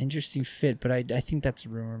 but I think that's a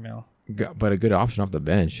rumor mill. But a good option off the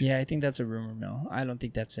bench. Yeah, I think that's a rumor mill. I don't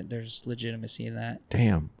think that's it. There's legitimacy in that.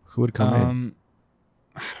 Damn, who would come in?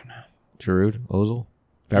 I don't know. Giroud, Ozil,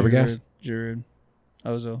 Fabregas, Giroud,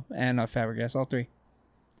 Ozil, and Fabregas, all three.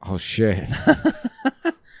 Oh shit.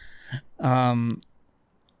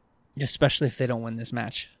 Especially if they don't win this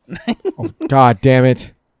match. Oh, God damn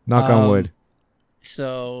it! Knock on wood.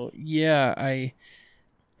 So yeah,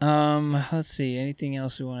 let's see. Anything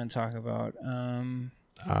else we want to talk about?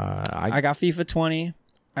 I got FIFA 20.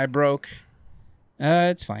 I broke.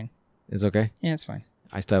 It's fine. It's okay. Yeah, it's fine.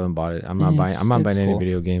 I still haven't bought it. I'm not buying any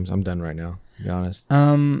video games. I'm done right now, to be honest.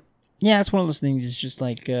 Yeah, it's one of those things. It's just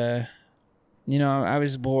like, I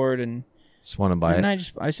was bored and just want to buy it.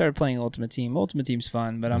 And I started playing Ultimate Team. Ultimate Team's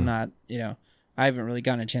fun, but I'm not, I haven't really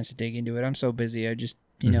gotten a chance to dig into it. I'm so busy. I just,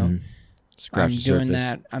 Scratch the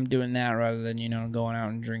surface. I'm doing that rather than, going out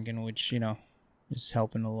and drinking, which, is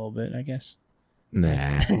helping a little bit, I guess.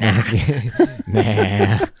 Nah.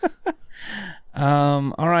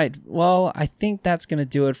 All right. Well, I think that's going to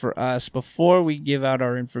do it for us. Before we give out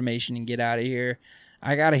our information and get out of here,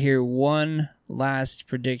 I got to hear one last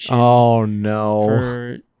prediction. Oh, no.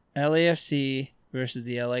 For LAFC versus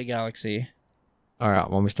the LA Galaxy. All right.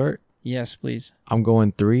 Want me to start? Yes, please. I'm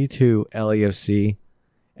going 3-2 LAFC.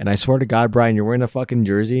 And I swear to God, Brian, you're wearing a fucking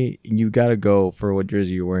jersey. You got to go for what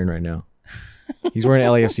jersey you're wearing right now. He's wearing an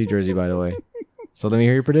LAFC jersey, by the way. So let me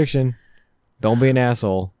hear your prediction. Don't be an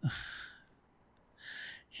asshole.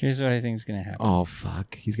 Here's what I think is going to happen. Oh,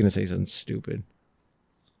 fuck. He's going to say something stupid.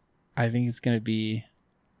 I think it's going to be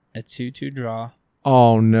a 2-2 draw.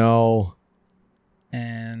 Oh, no.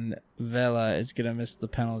 And Vela is going to miss the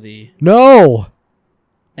penalty. No!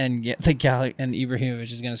 And get and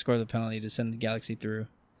Ibrahimovic is going to score the penalty to send the Galaxy through.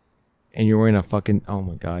 And you're wearing a fucking... Oh,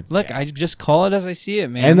 my God. Look, I just call it as I see it,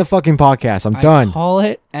 man. End the fucking podcast. I'm done. I call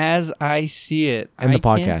it as I see it. End the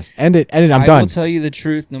podcast. End it. I'm done. I will tell you the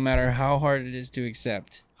truth no matter how hard it is to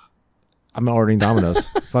accept. I'm not ordering Domino's.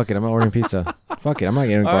 Fuck it. I'm not ordering pizza. Fuck it. I'm not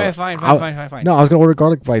getting garlic. All right, fine. No, I was going to order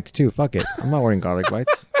garlic bites, too. Fuck it. I'm not ordering garlic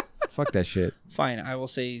bites. Fuck that shit. Fine. I will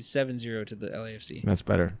say 7-0 to the LAFC. That's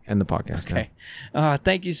better. End the podcast. Okay.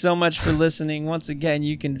 Thank you so much for listening. Once again,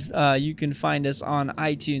 you can find us on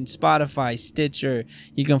iTunes, Spotify, Stitcher.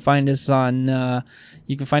 You can find us on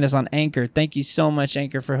Anchor. Thank you so much,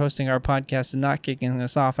 Anchor, for hosting our podcast and not kicking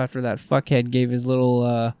us off after that fuckhead gave his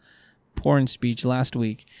little porn speech last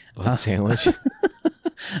week. Blood sandwich.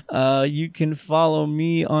 You can follow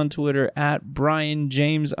me on Twitter at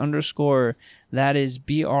 @BrianJames_. That is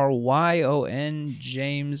BRYON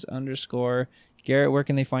James _ Garrett, where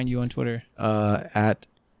can they find you on Twitter? At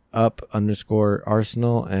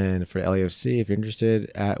 @up_Arsenal, and for LAFC, if you're interested,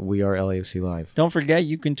 at WeAreLAFC Live. Don't forget,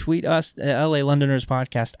 you can tweet us at LA Londoners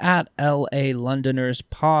Podcast at LA Londoners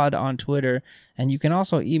Pod on Twitter, and you can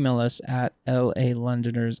also email us at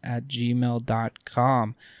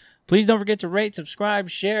LALondoners@gmail.com. Please don't forget to rate, subscribe,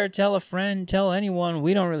 share, tell a friend, tell anyone.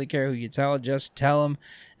 We don't really care who you tell, just tell them.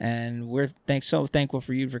 And we're so thankful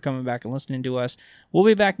for you for coming back and listening to us. We'll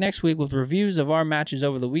be back next week with reviews of our matches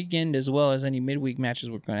over the weekend, as well as any midweek matches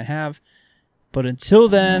we're going to have. But until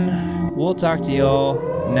then, we'll talk to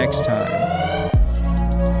y'all next time.